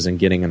coaches and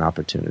getting an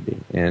opportunity.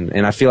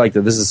 And I feel like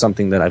that this is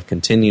something that I've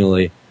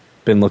continually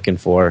been looking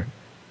for,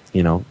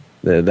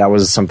 That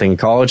was something in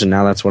college, and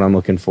now that's what I'm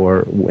looking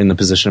for in the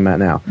position I'm at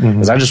now.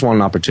 Because I just want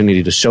an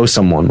opportunity to show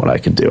someone what I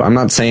could do. I'm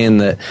not saying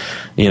that,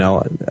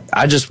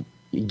 I just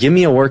give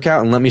me a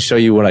workout and let me show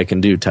you what I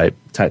can do type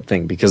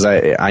thing. Because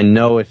I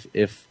know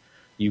if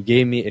you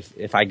gave me,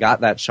 if I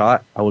got that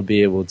shot, I would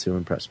be able to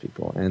impress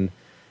people. And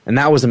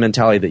that was a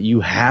mentality that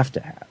you have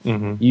to have.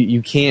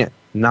 You can't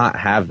not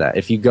have that.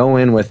 If you go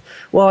in with,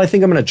 well, I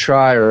think I'm going to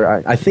try,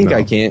 or I think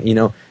I can't,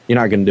 you're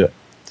not going to do it.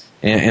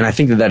 And I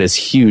think that is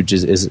huge.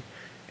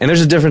 And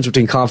there's a difference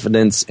between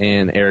confidence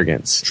and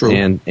arrogance. True.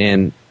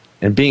 And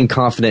being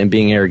confident and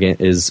being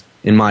arrogant is,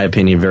 in my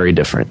opinion, very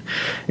different.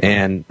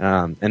 And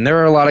there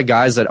are a lot of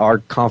guys that are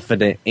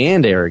confident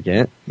and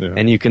arrogant,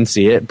 and you can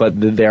see it, but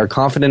they are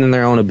confident in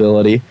their own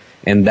ability,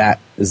 and that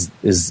is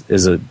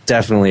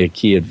definitely a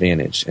key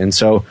advantage. And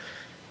so,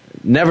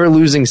 never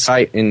losing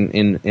sight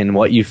in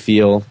what you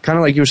feel, kind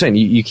of like you were saying,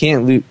 you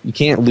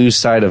can't lose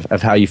sight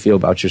of how you feel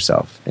about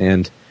yourself.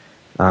 And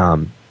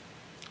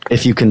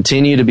if you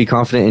continue to be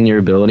confident in your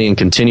ability and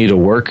continue to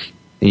work,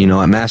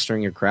 at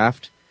mastering your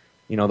craft,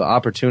 the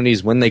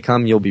opportunities, when they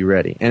come, you'll be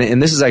ready.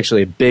 And this is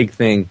actually a big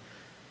thing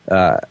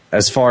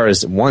as far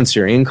as once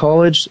you're in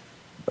college.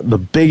 The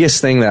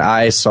biggest thing that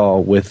I saw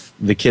with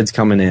the kids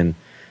coming in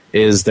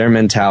is their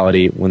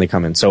mentality when they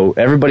come in. So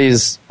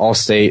everybody's all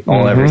state,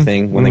 all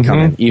everything when they come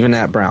in, even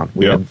at Brown.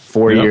 We have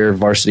 4-year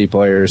varsity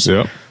players,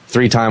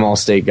 3-time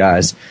all-state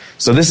guys.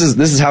 So this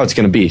is how it's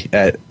going to be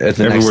at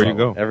the next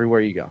level.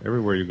 Everywhere you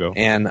go.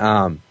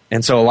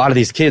 And so a lot of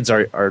these kids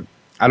are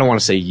I don't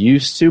want to say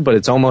used to, but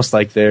it's almost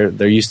like they're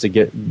used to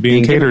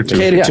being catered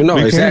to. No,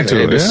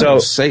 exactly. So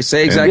say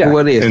exactly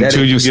what it is.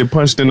 Until you get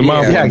punched in the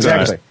mouth. Yeah,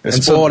 exactly. A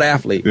spoiled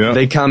athlete. Yeah.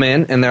 They come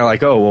in and they're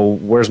like, oh, well,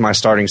 where's my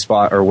starting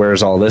spot, or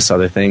where's all this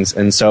other things?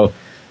 And so,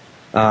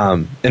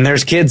 and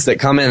there's kids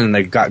that come in and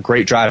they've got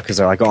great drive because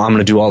they're like, oh, I'm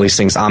going to do all these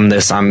things. I'm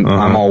this. I'm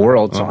all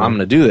world, so I'm going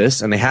to do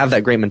this. And they have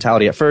that great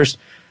mentality at first,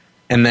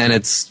 and then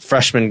it's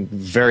freshmen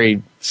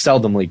very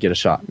seldomly get a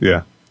shot.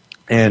 Yeah.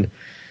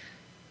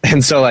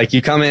 And so, like,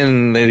 you come in,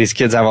 and these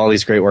kids have all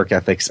these great work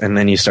ethics, and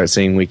then you start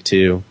seeing week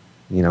 2,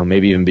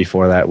 maybe even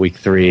before that, week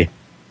 3,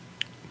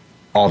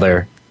 all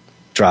their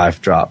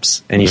drive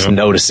drops, and you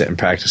notice it in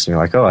practice, and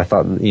you're like, oh, I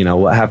thought,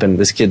 what happened?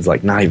 This kid's,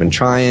 like, not even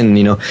trying,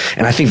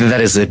 and I think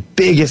that is the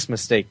biggest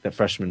mistake that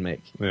freshmen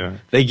make. Yeah.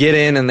 They get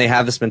in, and they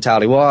have this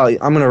mentality, well,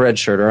 I'm going to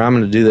redshirt, or I'm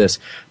going to do this,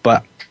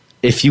 but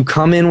if you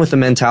come in with the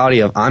mentality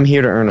of, I'm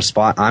here to earn a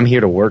spot, I'm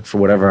here to work for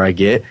whatever I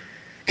get.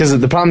 Because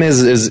the problem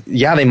is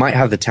they might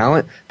have the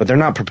talent, but they're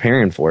not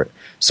preparing for it.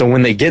 So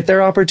when they get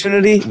their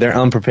opportunity, they're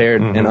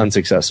unprepared and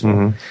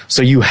unsuccessful.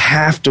 So you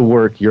have to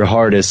work your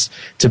hardest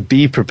to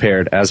be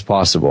prepared as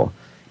possible.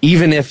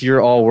 Even if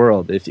you're all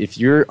world. If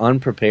you're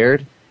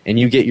unprepared and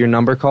you get your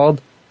number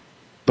called,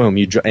 boom,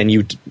 and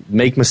you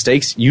make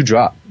mistakes, you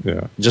drop.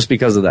 Yeah. Just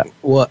because of that.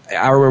 Well,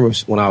 I remember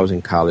when I was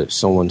in college,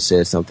 someone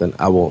said something,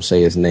 I won't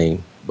say his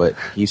name, but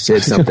he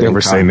said something. Never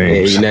say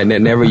names.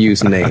 Never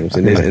use names.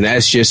 And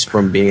that's just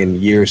from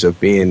years of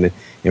being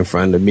in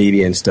front of the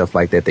media and stuff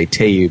like that. They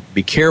tell you,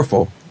 be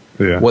careful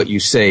what you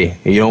say.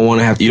 And you don't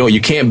want to have to,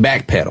 you can't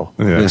backpedal.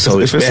 Yeah. So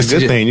if it's a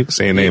good thing, you can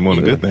say a name on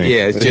a good thing.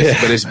 Yeah,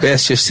 but it's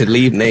best just to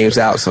leave names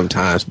out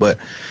sometimes. But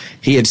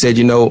he had said,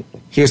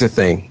 here's the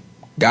thing.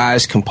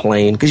 Guys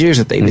complain, because here's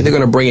the thing. They're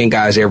going to bring in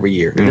guys every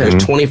year.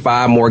 There's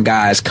 25 more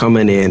guys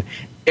coming in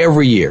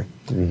every year.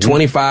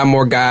 25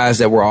 more guys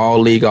that were all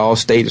league, all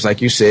state, just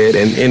like you said,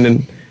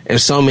 and in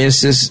some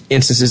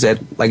instances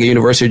at like a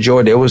University of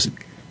Georgia, there was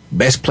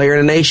best player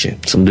in the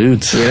nation. Some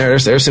dudes.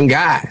 There's some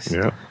guys.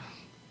 Yeah.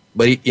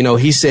 But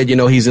he said,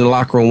 he's in the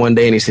locker room one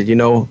day and he said,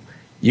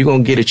 you're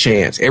gonna get a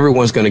chance.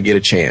 Everyone's gonna get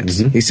a chance.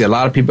 He said, a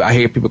lot of people, I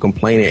hear people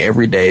complaining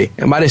every day,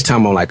 and by this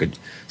time I'm like a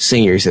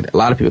senior. He said, a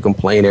lot of people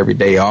complain every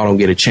day. Y'all don't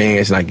get a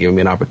chance, and I give them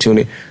an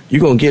opportunity.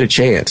 You're gonna get a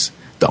chance.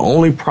 The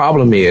only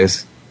problem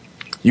is,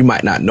 you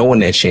might not know when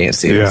that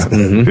chance is.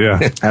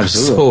 Yeah, absolutely.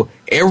 So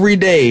every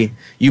day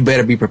you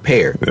better be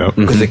prepared.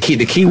 Because the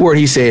key word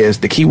he says,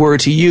 the key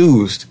words he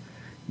used,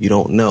 you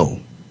don't know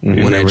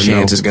when that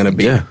chance is going to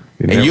be. Yeah.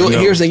 And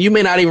here's the thing, you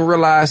may not even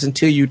realize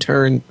until you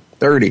turn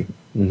 30.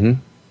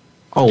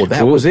 Oh,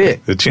 that was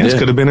it. The chance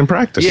could have been in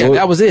practice. Yeah,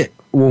 that was it.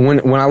 Well,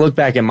 when I look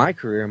back at my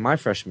career in my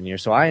freshman year,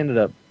 so I ended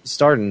up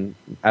starting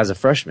as a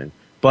freshman,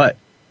 but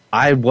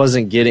I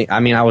wasn't getting,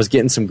 I was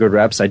getting some good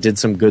reps. I did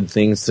some good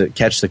things to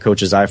catch the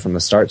coach's eye from the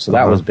start, so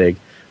that was big.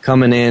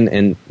 Coming in,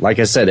 and like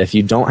I said, if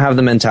you don't have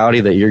the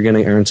mentality that you're going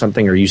to earn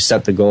something, or you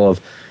set the goal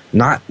of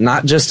not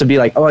just to be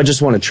like, oh, I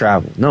just want to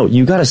travel. No,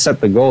 you got to set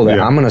the goal that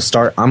I'm going to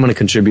start, I'm going to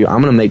contribute, I'm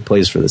going to make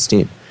plays for this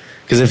team.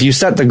 Because if you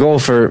set the goal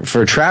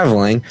for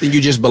traveling, then you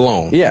just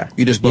belong. Yeah.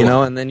 You just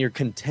belong. And then you're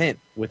content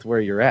with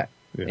where you're at.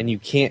 Yeah. And you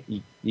can't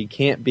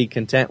be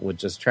content with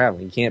just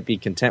traveling. You can't be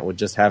content with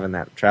just having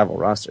that travel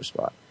roster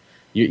spot.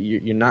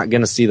 You're not going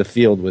to see the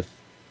field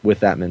with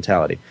that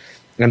mentality.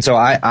 And so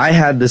I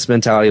had this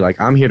mentality like,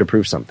 I'm here to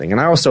prove something.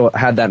 And I also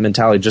had that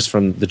mentality just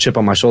from the chip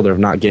on my shoulder of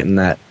not getting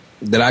that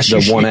that I The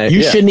 1A,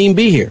 you yeah. shouldn't even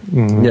be here.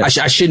 Yeah.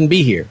 I shouldn't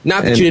be here.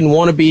 Not that you didn't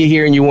want to be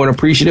here and you weren't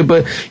appreciative,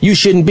 but you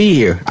shouldn't be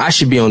here. I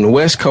should be on the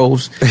West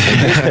Coast.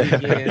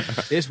 And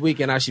this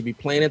weekend I should be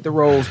playing at the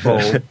Rose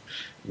Bowl.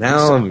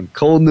 Now I'm in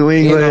cold New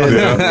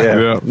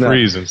England.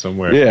 Freezing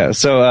somewhere. Yeah.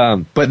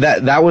 So, but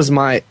that was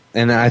my,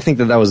 and I think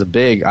that was a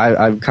big.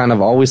 I've kind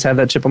of always had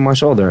that chip on my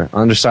shoulder.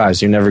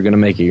 Undersized, you're never going to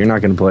make it. You're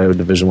not going to play with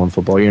Division I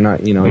football. You're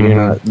not. You're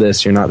not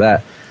this. You're not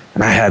that.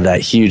 And I had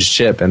that huge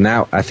chip, and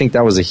I think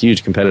that was a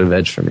huge competitive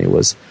edge for me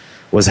was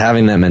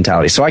having that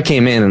mentality. So I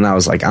came in and I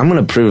was like, I'm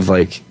going to prove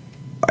like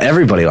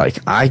everybody like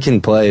I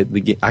can play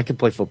I could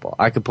play football.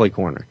 I could play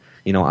corner.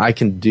 I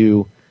can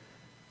do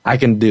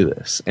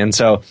this. And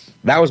so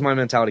that was my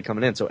mentality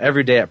coming in. So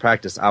every day at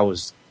practice, I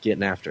was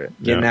getting after it,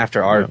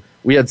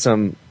 we had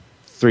some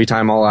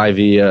 3-time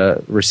All-Ivy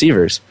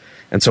receivers.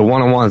 And so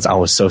one-on-ones, I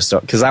was so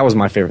stoked because that was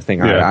my favorite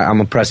thing. I'm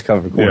a press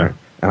cover corner,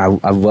 and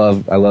I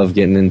love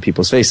getting in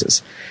people's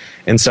faces.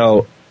 And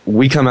so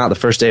we come out the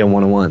first day of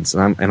one-on-ones,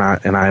 and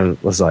I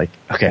was like,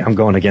 okay, I'm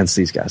going against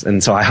these guys.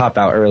 And so I hop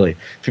out early.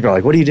 People are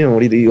like, what are you doing?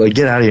 What do you do? Like,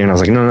 get out of here. And I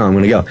was like, no, I'm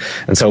going to go.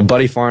 And so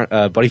Buddy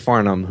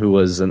Farnham, who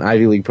was an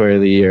Ivy League Player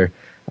of the Year,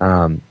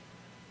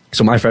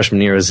 so my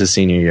freshman year was his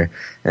senior year,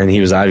 and he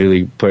was Ivy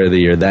League Player of the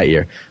Year that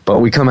year. But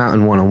we come out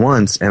in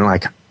one-on-ones, and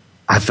like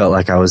I felt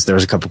like there was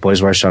a couple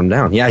plays where I shut him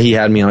down. Yeah, he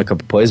had me on a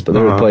couple plays, but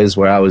there were plays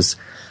where I was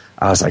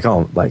like,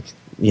 oh, like,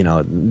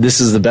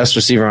 this is the best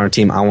receiver on our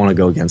team. I want to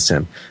go against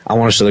him. I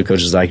want to show the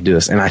coaches that I can do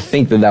this. And I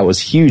think that was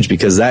huge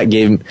because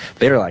they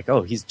were like,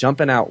 oh, he's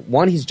jumping out.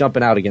 He's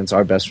jumping out against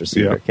our best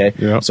receiver. Okay.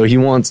 Yeah. So he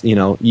wants,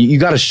 you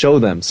got to show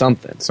them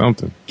something.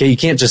 Okay. You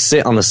can't just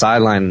sit on the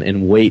sideline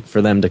and wait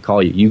for them to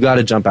call you. You got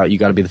to jump out. You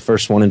got to be the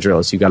first one in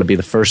drills. You got to be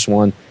the first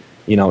one,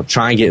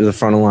 try and get to the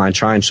front of the line,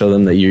 try and show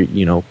them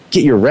that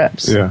get your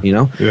reps,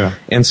 Yeah.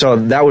 And so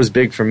that was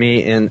big for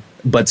me.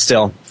 But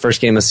still, first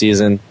game of the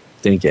season,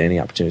 didn't get any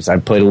opportunities. I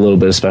played a little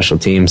bit of special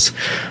teams.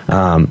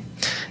 And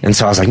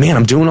so I was like, man,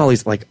 I'm doing all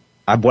these, like,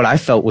 what I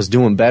felt was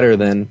doing better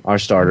than our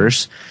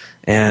starters.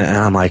 And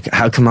I'm like,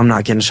 how come I'm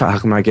not getting a shot? How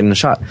come I'm not getting a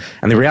shot?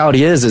 And the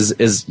reality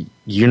is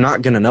you're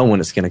not going to know when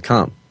it's going to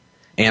come.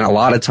 And a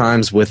lot of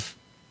times with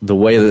the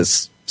way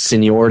this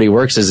seniority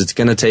works is it's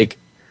going to take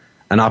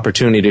an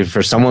opportunity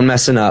for someone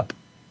messing up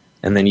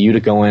and then you to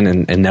go in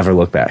and never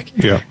look back.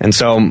 Yeah. And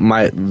so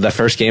the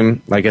first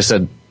game, like I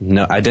said,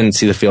 no, I didn't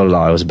see the field at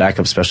all. I was a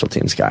backup special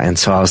teams guy. And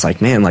so I was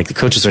like, man, like the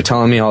coaches are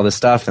telling me all this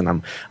stuff and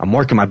I'm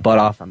working my butt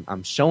off.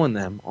 I'm showing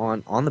them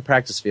on the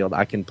practice field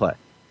I can play.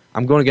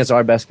 I'm going against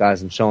our best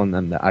guys and showing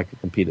them that I could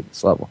compete at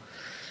this level.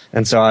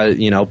 And so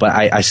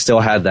I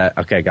still had that,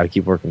 okay, I got to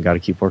keep working.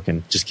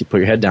 Just put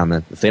your head down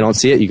then. If they don't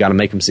see it, you got to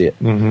make them see it.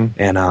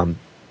 Mm-hmm.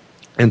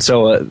 And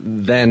so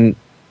then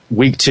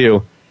week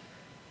 2,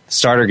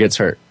 starter gets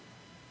hurt.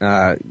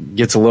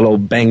 Gets a little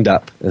banged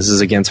up. This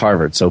is against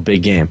Harvard, so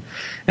big game.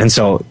 And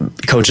so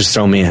the coaches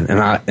throw me in, and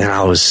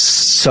I was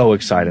so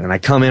excited. And I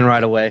come in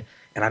right away,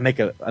 and I make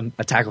a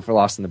tackle for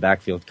loss in the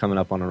backfield coming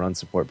up on a run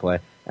support play.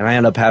 And I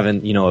end up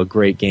having, a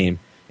great game.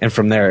 And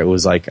from there, it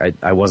was like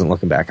I wasn't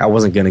looking back. I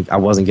wasn't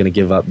gonna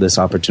give up this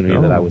opportunity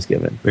that I was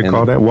given. They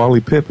call that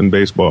Wally Pipp in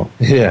baseball.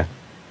 Yeah.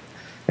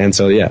 And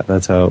so, yeah,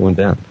 that's how it went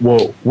down.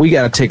 Well, we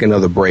got to take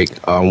another break.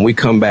 When we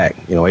come back,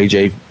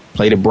 AJ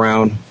played at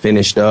Brown,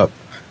 finished up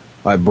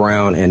at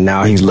Brown, and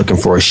now he's looking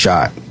for a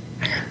shot.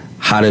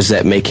 How does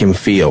that make him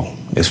feel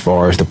as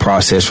far as the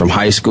process from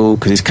high school?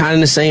 Because he's kind of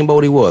in the same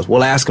boat he was.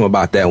 We'll ask him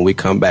about that when we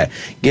come back.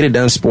 Get It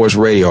Done Sports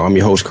Radio. I'm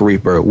your host,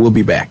 Karief Bird. We'll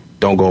be back.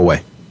 Don't go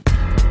away.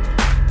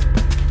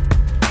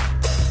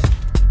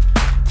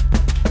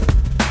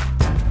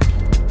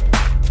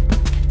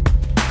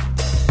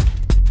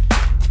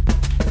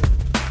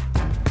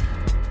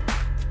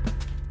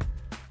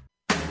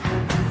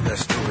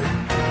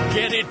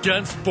 Get It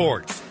Done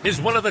Sports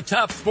is one of the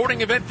top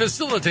sporting event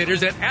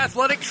facilitators and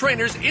athletic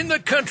trainers in the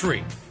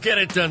country. Get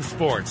It Done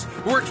Sports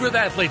works with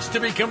athletes to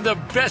become the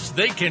best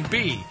they can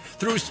be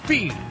through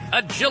speed,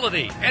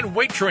 agility, and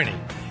weight training,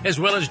 as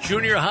well as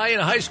junior high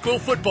and high school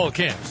football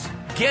camps.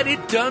 Get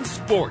It Done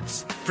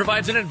Sports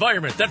provides an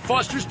environment that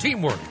fosters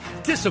teamwork,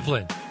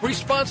 discipline,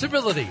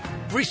 responsibility,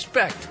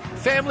 respect,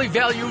 family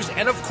values,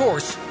 and, of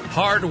course,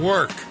 hard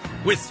work.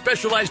 With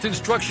specialized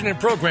instruction and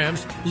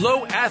programs,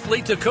 low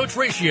athlete-to-coach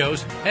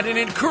ratios, and an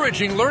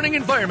encouraging learning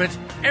environment,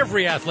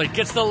 every athlete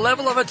gets the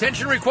level of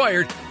attention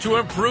required to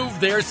improve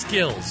their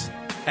skills.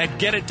 At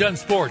Get It Done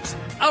Sports,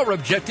 our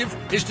objective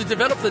is to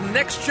develop the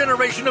next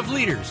generation of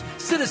leaders,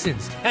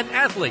 citizens, and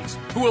athletes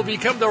who will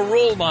become the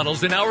role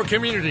models in our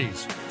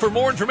communities. For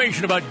more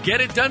information about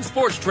Get It Done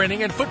Sports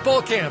training and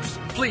football camps,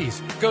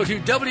 please go to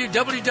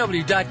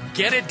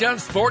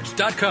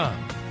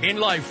www.getitdonesports.com.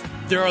 In life,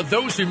 there are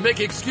those who make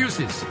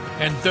excuses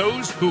and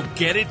those who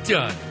get it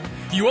done.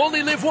 You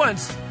only live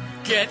once.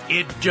 Get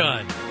it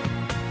done.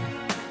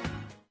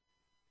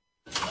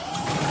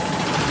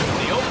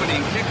 The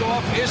opening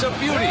kickoff is a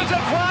beauty. There's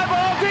a fly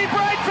ball deep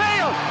right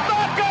field.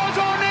 Back goes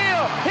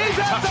O'Neal. He's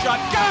tough shot.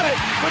 Got it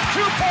with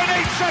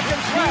 2.8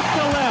 seconds left.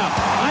 To left.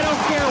 I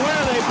don't care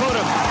where they put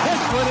him.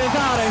 This one is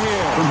out of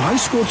here. From high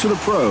school to the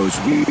pros,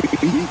 we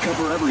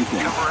cover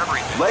everything.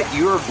 Let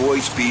your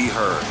voice be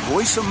heard.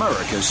 Voice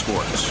America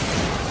Sports.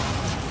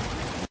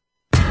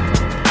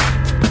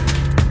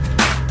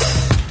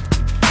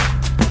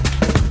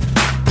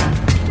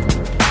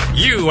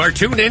 You are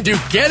tuned in to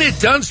Get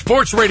It Done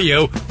Sports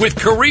Radio with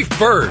Karif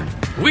Bird.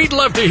 We'd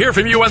love to hear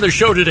from you on the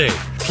show today.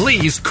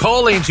 Please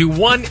call into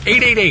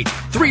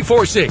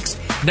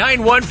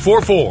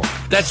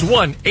 1-888-346-9144. That's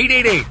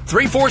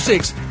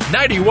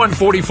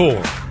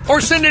 1-888-346-9144.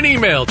 Or send an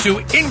email to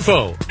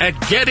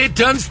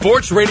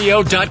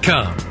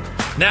info@getitdonesportsradio.com.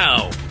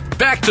 Now,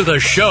 back to the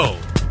show.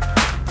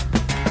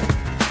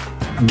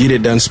 Get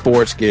It Done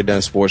Sports, Get It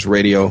Done Sports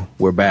Radio.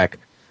 We're back.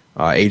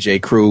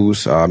 AJ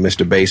Cruz,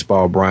 Mr.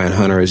 Baseball, Brian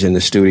Hunter is in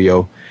the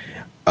studio.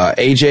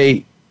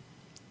 AJ,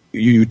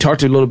 you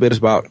talked a lot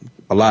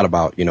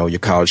about, your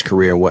college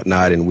career and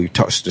whatnot, and we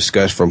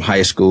discussed from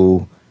high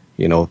school,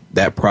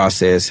 that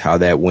process, how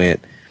that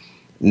went.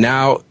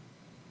 Now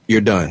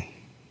you're done.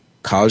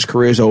 College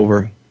career is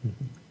over.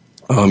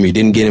 You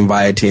didn't get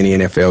invited to any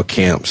NFL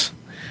camps,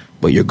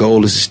 but your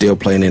goal is to still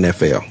play in the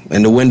NFL,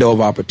 and the window of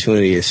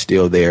opportunity is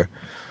still there.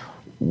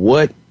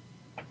 What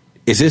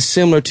is this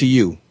similar to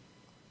you,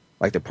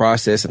 like the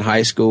process in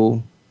high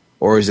school,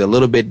 or is it a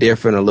little bit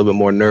different, a little bit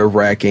more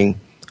nerve-wracking?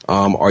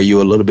 Are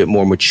you a little bit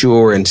more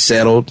mature and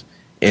settled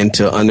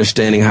into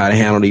understanding how to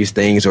handle these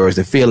things, or is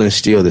the feeling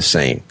still the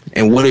same?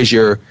 And what is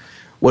your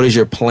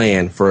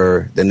plan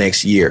for the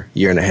next year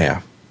and a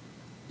half?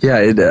 Yeah,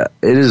 it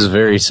is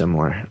very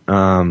similar,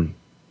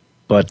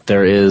 but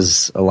there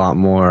is a lot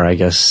more, I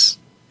guess,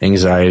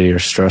 anxiety or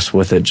stress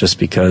with it, just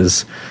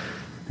because,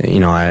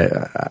 I'm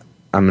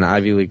an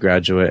Ivy League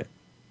graduate,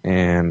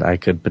 and I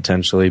could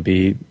potentially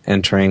be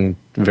entering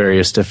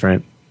various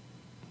different,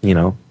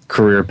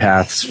 career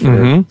paths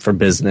for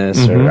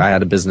business, or I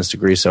had a business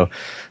degree, so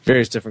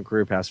various different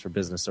career paths for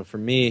business. So for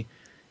me,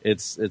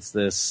 it's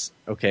this,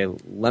 okay,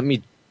 let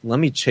me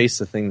chase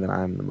the thing that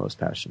I'm the most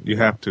passionate about. You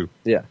have to.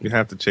 Yeah. You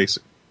have to chase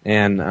it.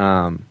 And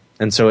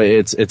so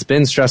it's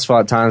been stressful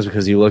at times,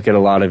 because you look at a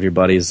lot of your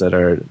buddies that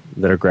are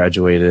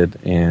graduated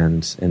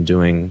and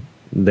doing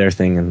their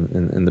thing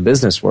in the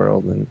business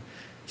world and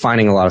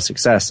finding a lot of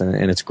success,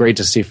 and it's great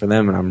to see for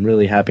them, and I'm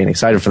really happy and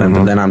excited for them.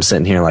 But then I'm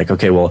sitting here like,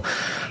 okay, well,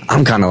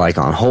 I'm kind of like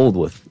on hold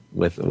with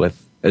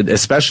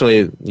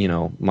especially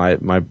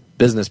my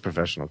business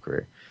professional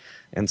career,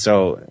 and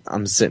so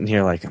I'm sitting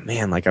here like,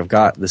 man, like I've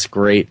got these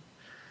great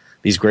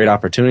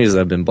opportunities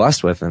that I've been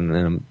blessed with, and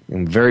I'm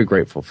very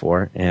grateful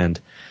for,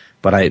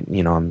 but it's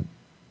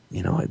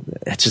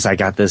just I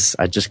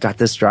just got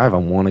this drive. I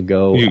want to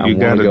go. You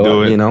got to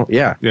do it.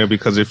 Yeah. Yeah,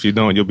 because if you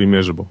don't, you'll be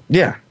miserable.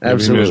 Yeah,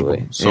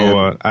 absolutely.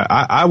 So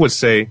I would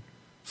say,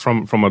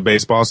 from a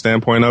baseball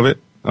standpoint of it,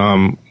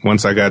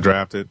 once I got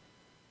drafted,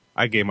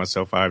 I gave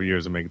myself 5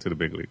 years to make it to the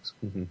big leagues.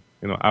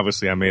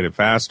 Obviously I made it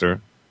faster,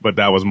 but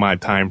that was my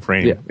time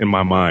frame in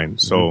my mind.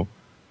 So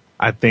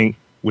I think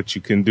what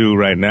you can do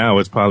right now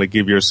is probably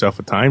give yourself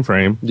a time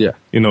frame. Yeah.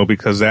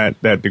 Because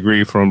that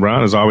degree from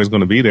Brown is always going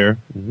to be there.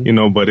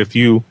 But if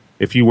you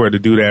were to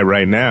do that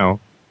right now,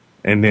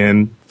 and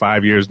then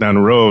 5 years down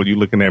the road, you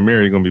look in that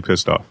mirror, you're going to be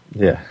pissed off.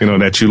 Yeah.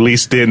 That you at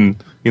least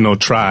didn't,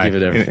 try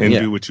and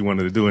do what you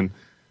wanted to do. And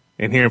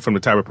hearing from the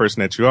type of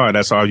person that you are,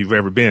 that's all you've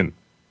ever been.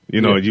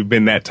 You've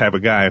been that type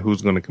of guy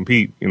who's going to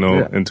compete,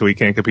 until he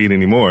can't compete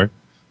anymore.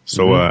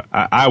 So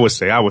I would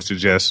say, I would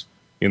suggest,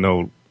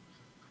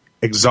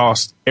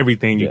 exhaust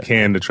everything you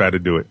can to try to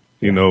do it.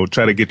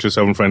 Try to get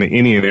yourself in front of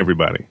any and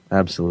everybody.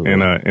 Absolutely.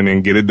 And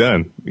then get it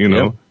done,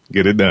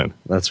 Get it done.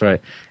 That's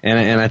right.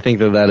 And I think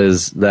that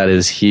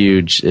is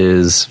huge.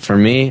 Is for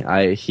me,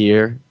 I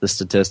hear the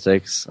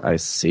statistics. I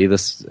see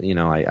this,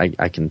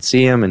 I can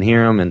see them and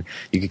hear them, and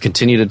you can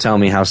continue to tell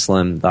me how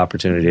slim the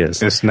opportunity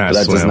is. It's not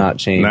that slim. Does not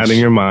change. Not in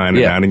your mind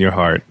and not in your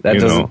heart.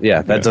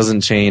 That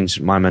doesn't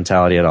change my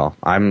mentality at all.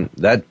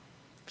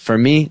 For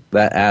me,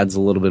 that adds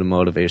a little bit of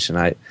motivation.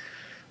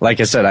 Like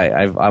I said,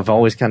 I've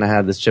always kind of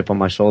had this chip on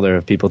my shoulder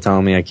of people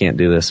telling me I can't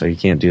do this or you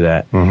can't do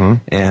that.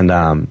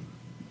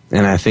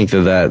 And I think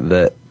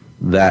that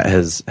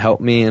has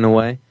helped me in a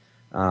way.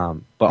 But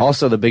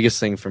also the biggest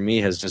thing for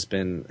me has just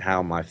been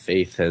how my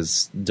faith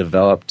has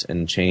developed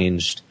and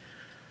changed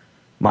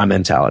my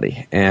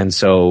mentality. And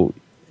so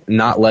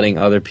not letting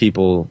other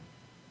people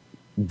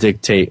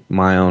dictate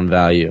my own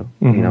value,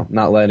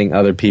 not letting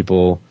other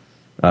people,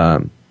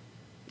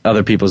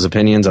 other people's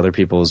opinions, other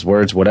people's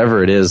words,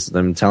 whatever it is,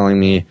 them telling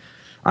me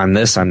I'm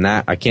this, I'm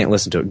that, I can't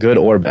listen to it, good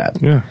or bad.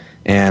 Yeah.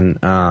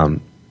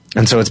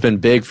 And so it's been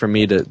big for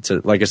me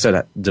to, like I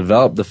said,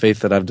 develop the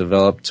faith that I've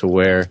developed to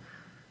where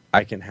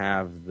I can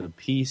have the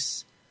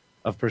peace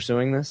of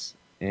pursuing this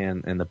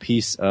and the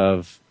peace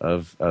of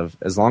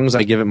as long as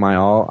I give it my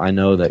all, I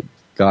know that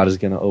God is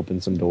going to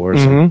open some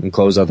doors and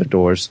close other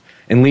doors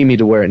and lead me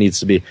to where it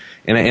needs to be.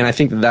 And I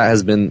think that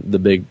has been the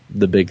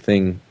big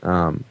thing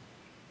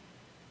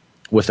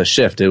with a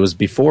shift. It was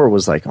before it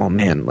was like, oh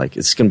man, like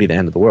it's going to be the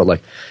end of the world.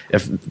 Like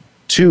if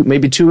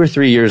maybe 2 or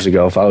 3 years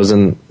ago, if I was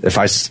in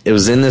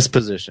this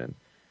position,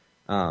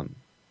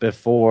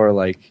 before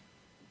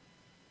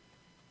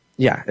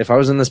if I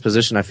was in this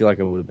position, I feel like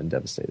I would have been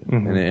devastated,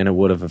 and it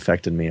would have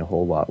affected me a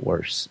whole lot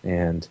worse,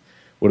 and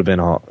would have been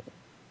all,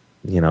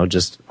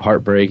 just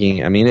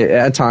heartbreaking. I mean,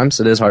 at times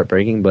it is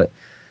heartbreaking, but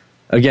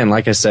again,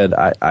 like I said,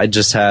 I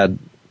just had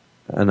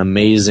an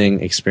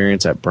amazing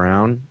experience at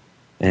Brown,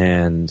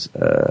 and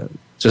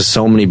just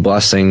so many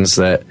blessings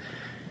that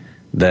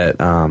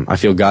I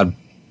feel God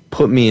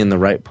put me in the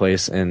right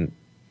place and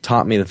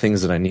taught me the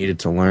things that I needed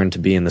to learn to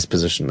be in this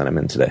position that I'm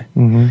in today.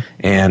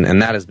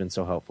 And that has been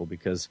so helpful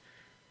because,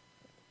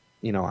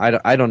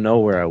 I don't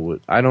know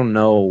I don't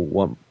know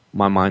what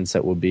my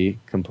mindset would be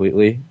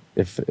completely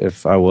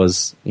if I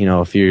was,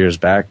 a few years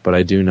back, but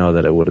I do know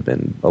that it would have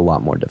been a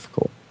lot more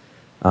difficult.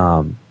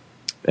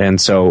 And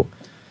so,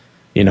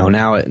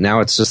 now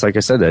it's just like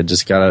I said, I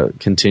just gotta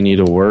continue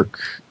to work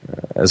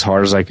as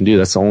hard as I can do.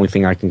 That's the only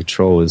thing I can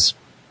control is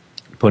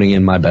putting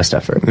in my best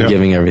effort,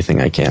 giving everything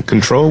I can.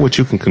 Control what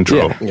you can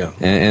control. Yeah.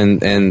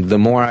 And the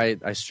more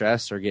I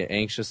stress or get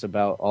anxious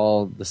about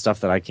all the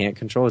stuff that I can't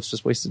control, it's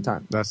just wasted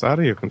time. That's out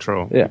of your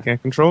control. Yeah. You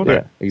can't control that.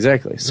 Yeah,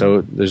 exactly.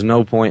 So there's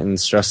no point in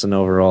stressing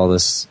over all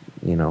this,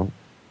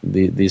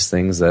 these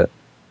things that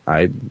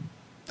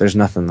there's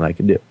nothing that I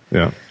can do.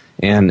 Yeah.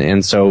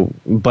 And so,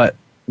 but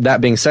that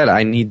being said,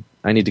 I need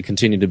to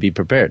continue to be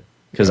prepared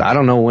because I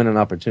don't know when an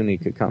opportunity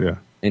could come. Yeah.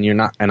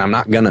 And I'm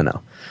not gonna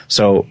know.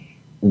 So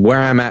where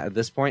I'm at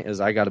this point is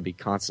I got to be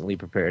constantly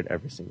prepared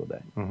every single day.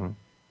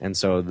 And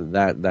so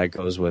that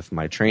goes with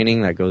my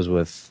training, that goes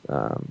with,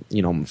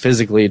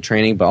 physically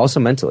training, but also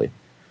mentally,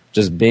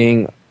 just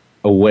being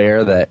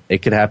aware that it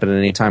could happen at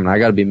any time. And I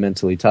got to be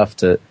mentally tough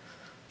to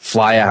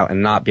fly out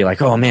and not be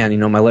like, oh man,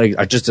 my leg,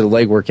 I just did a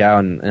leg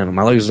workout and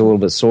my legs are a little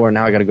bit sore.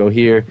 Now I got to go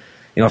here.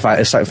 If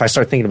I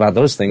start thinking about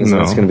those things,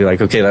 then it's going to be like,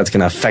 okay, that's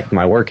going to affect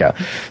my workout.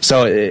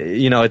 So,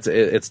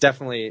 it's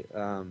definitely,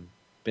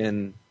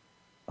 been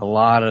a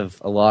lot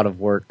of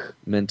work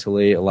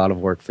mentally, a lot of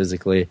work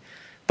physically,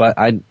 but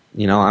I'm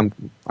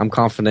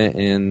confident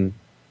in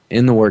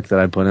the work that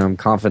I put in. I'm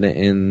confident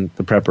in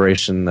the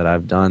preparation that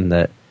I've done.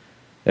 That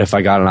if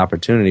I got an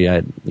opportunity,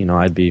 I'd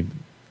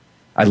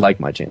like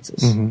my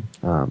chances.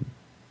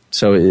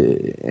 So,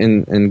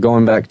 in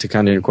going back to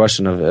kind of your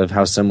question of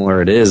how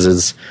similar it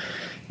is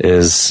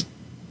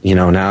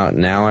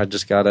now I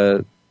just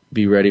gotta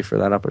be ready for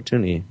that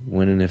opportunity,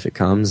 when and if it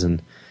comes,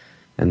 and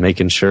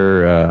making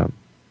sure.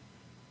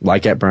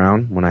 Like at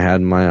Brown, when I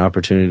had my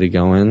opportunity to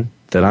go in,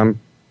 that I'm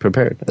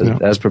prepared,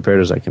 as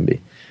prepared as I can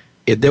be.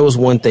 If there was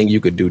one thing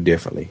you could do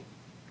differently,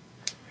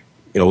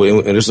 and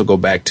this can go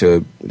back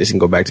to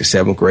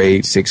 7th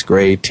grade, 6th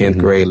grade, 10th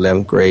grade,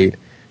 11th grade,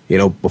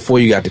 before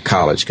you got to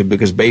college,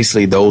 because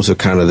basically those are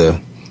kind of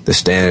the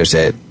standards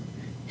that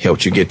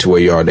helped you get to where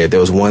you are. If there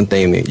was one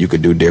thing that you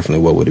could do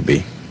differently, what would it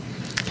be?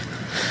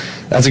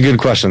 That's a good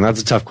question.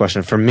 That's a tough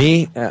question. For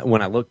me,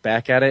 when I look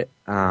back at it,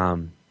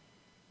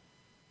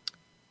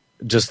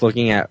 just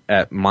looking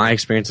at my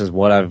experiences,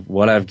 what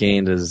I've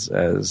gained as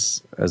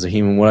a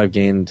human, what I've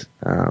gained,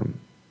 the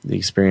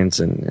experience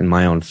in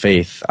my own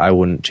faith, I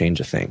wouldn't change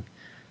a thing.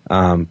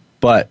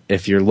 But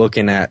if you're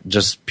looking at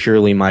just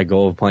purely my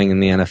goal of playing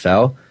in the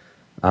NFL,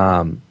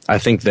 I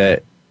think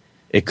that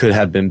it could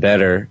have been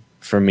better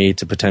for me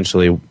to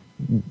potentially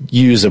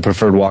use a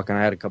preferred walk-on.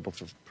 I had a couple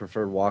of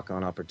preferred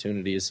walk-on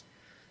opportunities.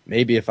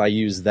 Maybe if I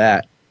used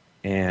that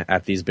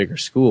at these bigger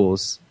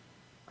schools,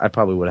 I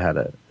probably would have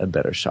had a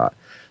better shot.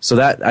 So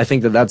I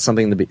think that's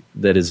something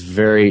that is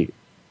very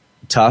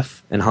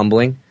tough and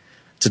humbling.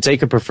 To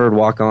take a preferred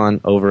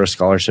walk-on over a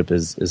scholarship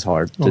is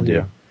hard to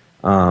do.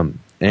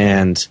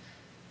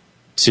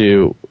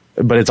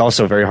 But it's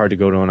also very hard to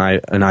go to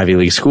an Ivy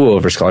League school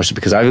over scholarship,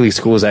 because Ivy League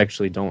schools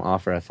actually don't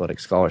offer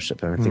athletic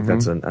scholarship. And I think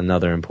that's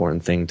another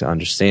important thing to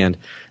understand,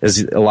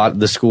 is a lot of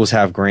the schools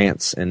have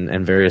grants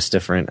and various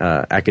different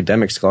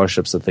academic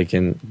scholarships that they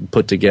can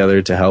put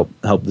together to help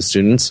the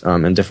students,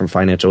 and different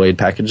financial aid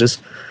packages.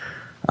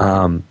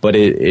 But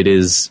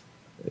it's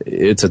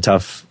a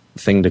tough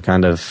thing to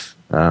kind of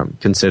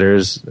consider.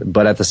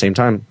 But at the same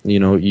time,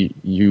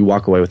 you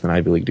walk away with an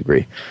Ivy League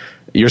degree.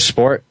 Your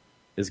sport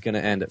is going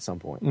to end at some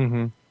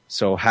point.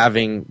 So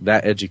having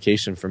that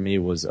education for me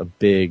was a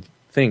big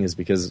thing, is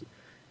because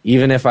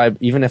even if I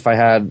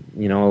had,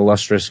 an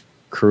illustrious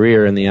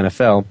career in the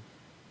NFL,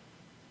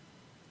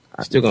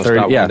 still gonna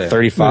stop one day.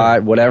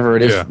 35, whatever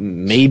it is,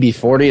 maybe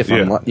 40 if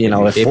I'm,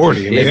 if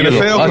 40 in the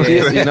NFL.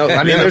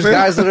 There's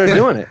guys that are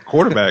doing it.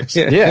 Quarterbacks.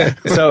 Yeah.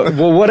 So,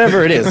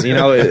 whatever it is,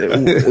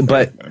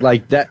 but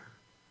like that,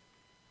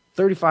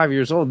 35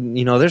 years old,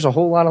 there's a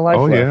whole lot of life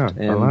left,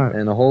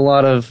 and a whole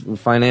lot of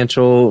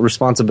financial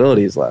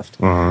responsibilities left.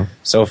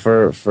 So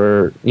for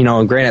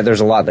and granted,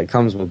 there's a lot that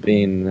comes with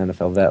being an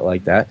NFL vet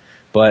like that.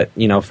 But,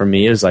 for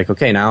me, it's like,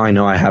 okay, now I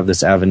know I have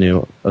this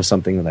avenue of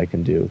something that I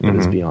can do that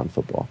is beyond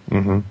football.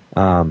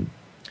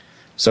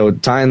 So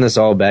tying this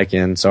all back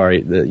in,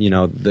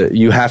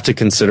 you have to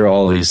consider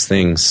all these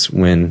things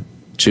when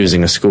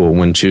choosing a school,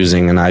 when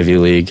choosing an Ivy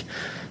League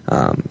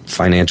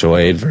financial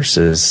aid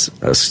versus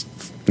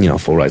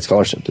full ride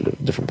scholarship to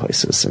different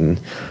places. And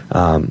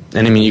I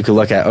mean, you could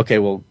look at, okay,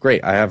 well,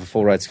 great, I have a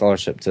full ride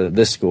scholarship to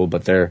this school,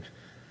 but they're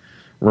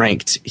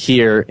ranked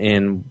here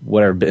in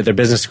whatever, their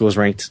business school is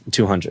ranked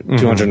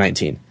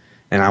 219,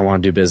 and I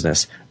want to do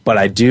business. But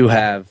I do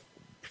have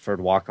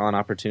preferred walk-on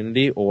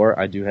opportunity, or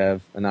I do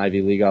have an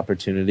Ivy League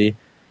opportunity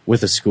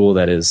with a school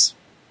that is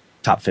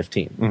top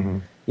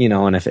 15.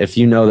 And if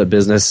you know that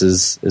business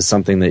is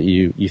something that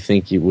you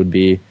think you'd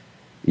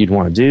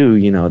want to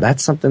do,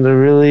 that's something to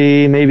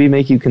really maybe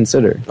make you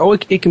consider. Oh,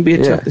 it can be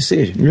a tough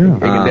decision. Yeah.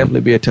 It can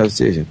definitely be a tough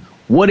decision.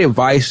 What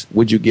advice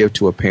would you give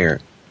to a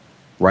parent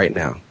right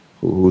now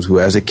who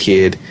has a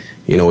kid,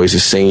 he's a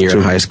senior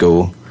in high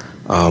school?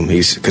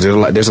 Because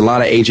there's a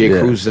lot of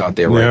AJ Cruz's out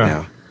there right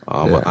now.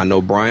 I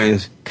know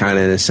Brian's kind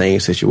of in the same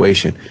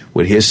situation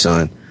with his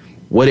son.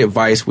 What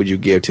advice would you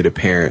give to the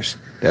parents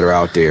that are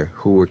out there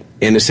who are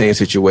in the same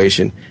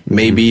situation,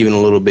 maybe even a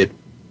little bit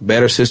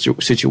better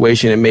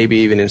situation, and maybe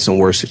even in some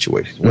worse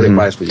situations? What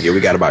advice would you give?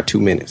 We got about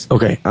 2 minutes.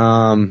 Okay.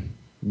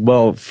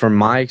 Well, from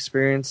my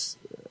experience,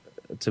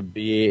 to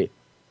be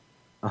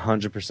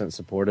 100%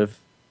 supportive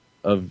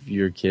of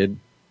your kid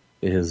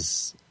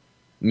means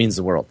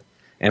the world.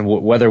 And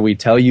whether we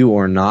tell you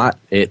or not,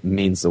 it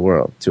means the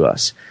world to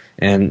us.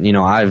 And,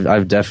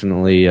 I've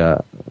definitely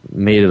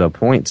made it a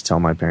point to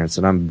tell my parents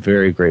that I'm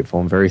very grateful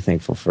and very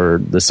thankful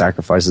for the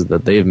sacrifices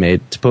that they've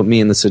made to put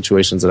me in the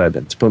situations that I've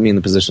been, to put me in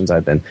the positions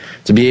I've been,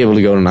 to be able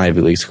to go to an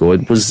Ivy League school.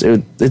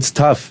 It's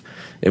tough.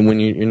 And when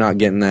you're not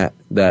getting that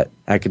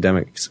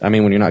academics, when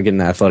you're not getting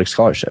that athletic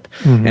scholarship.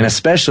 And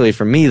especially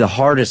for me, the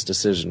hardest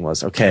decision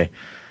was, okay,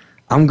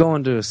 I'm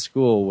going to a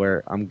school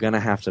where I'm going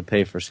to have to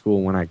pay for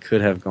school when I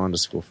could have gone to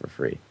school for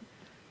free.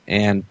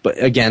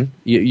 But again,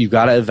 you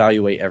got to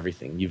evaluate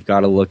everything. You've got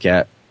to look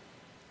at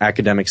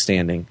academic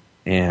standing,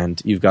 and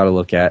you've got to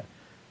look at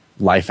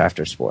life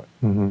after sport.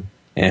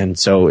 And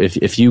so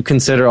if you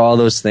consider all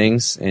those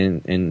things,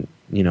 and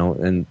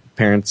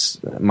parents,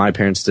 my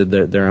parents did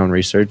their own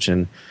research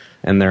and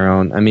their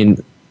own,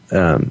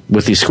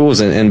 with these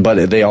schools,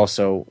 but they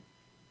also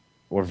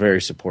were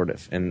very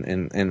supportive,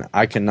 and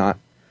I cannot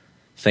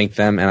thank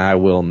them, and I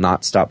will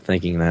not stop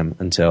thanking them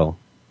until,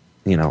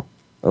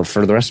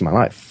 for the rest of my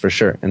life, for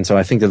sure. And so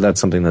I think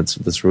that's something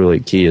that's really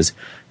key, is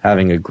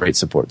having a great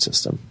support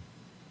system.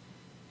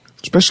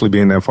 Especially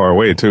being that far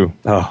away, too.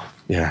 Oh,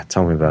 yeah.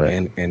 Tell me about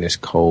it. And it's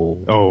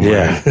cold. Oh,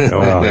 man. Yeah.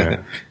 Oh,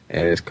 man.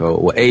 And it's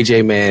cold. Well,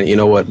 AJ, man, you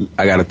know what?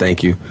 I got to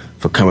thank you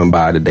for coming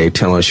by today,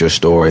 telling us your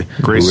story.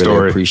 Great story.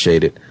 Really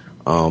appreciate it.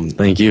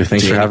 Thank you.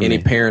 Thanks for having me.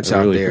 Any parents I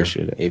out really there,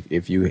 appreciate it.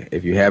 if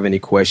you have any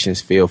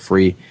questions, feel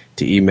free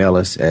to email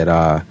us at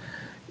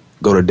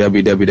go to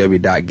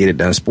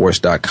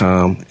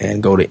www.getitdonesports.com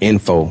and go to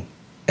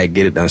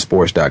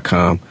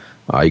info@getitdonesports.com.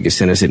 You can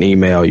send us an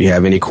email. You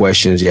have any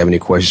questions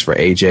for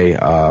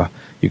AJ,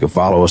 you can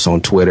follow us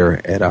on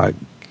Twitter at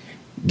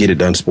Get It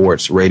Done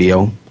Sports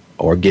Radio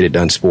or Get It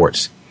Done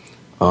Sports.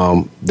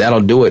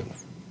 That'll do it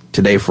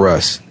today for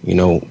us.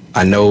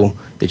 I know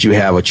that you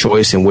have a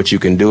choice in what you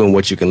can do and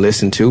what you can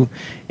listen to.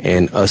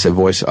 And us at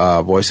Voice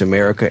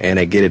America and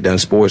at Get It Done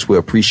Sports, we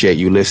appreciate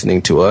you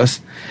listening to us.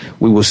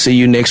 We will see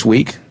you next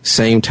week,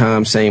 same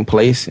time, same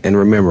place. And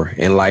remember,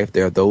 in life,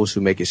 there are those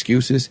who make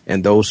excuses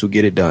and those who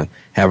get it done.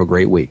 Have a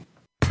great week.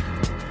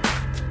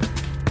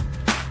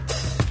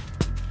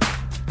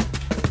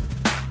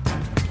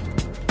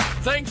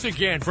 Thanks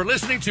again for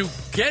listening to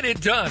Get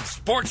It Done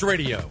Sports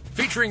Radio,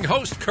 featuring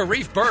host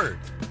Karief Bird.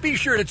 Be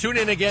sure to tune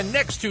in again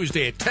next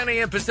Tuesday at 10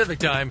 a.m. Pacific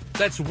Time.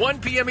 That's 1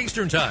 p.m.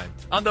 Eastern Time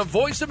on the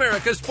Voice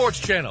America Sports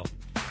Channel.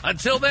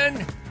 Until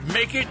then,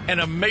 make it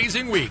an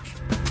amazing week.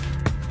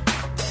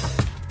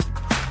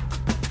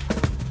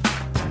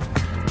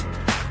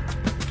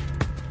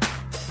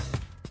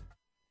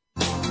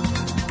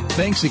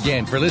 Thanks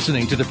again for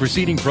listening to the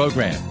preceding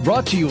program,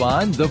 brought to you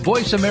on the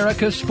Voice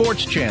America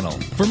Sports Channel.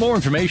 For more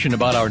information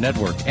about our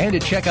network and to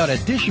check out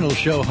additional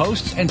show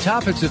hosts and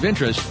topics of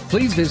interest,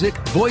 please visit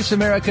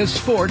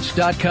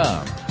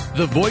voiceamericasports.com.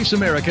 The Voice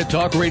America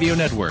Talk Radio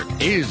Network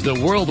is the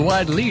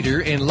worldwide leader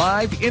in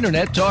live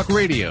Internet talk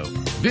radio.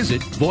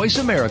 Visit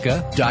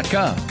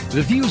voiceamerica.com.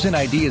 The views and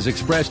ideas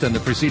expressed on the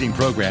preceding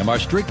program are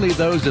strictly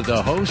those of the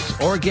hosts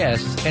or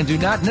guests and do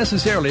not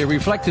necessarily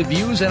reflect the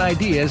views and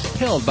ideas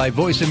held by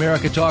Voice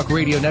America Talk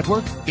Radio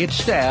Network, its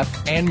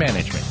staff, and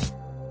management.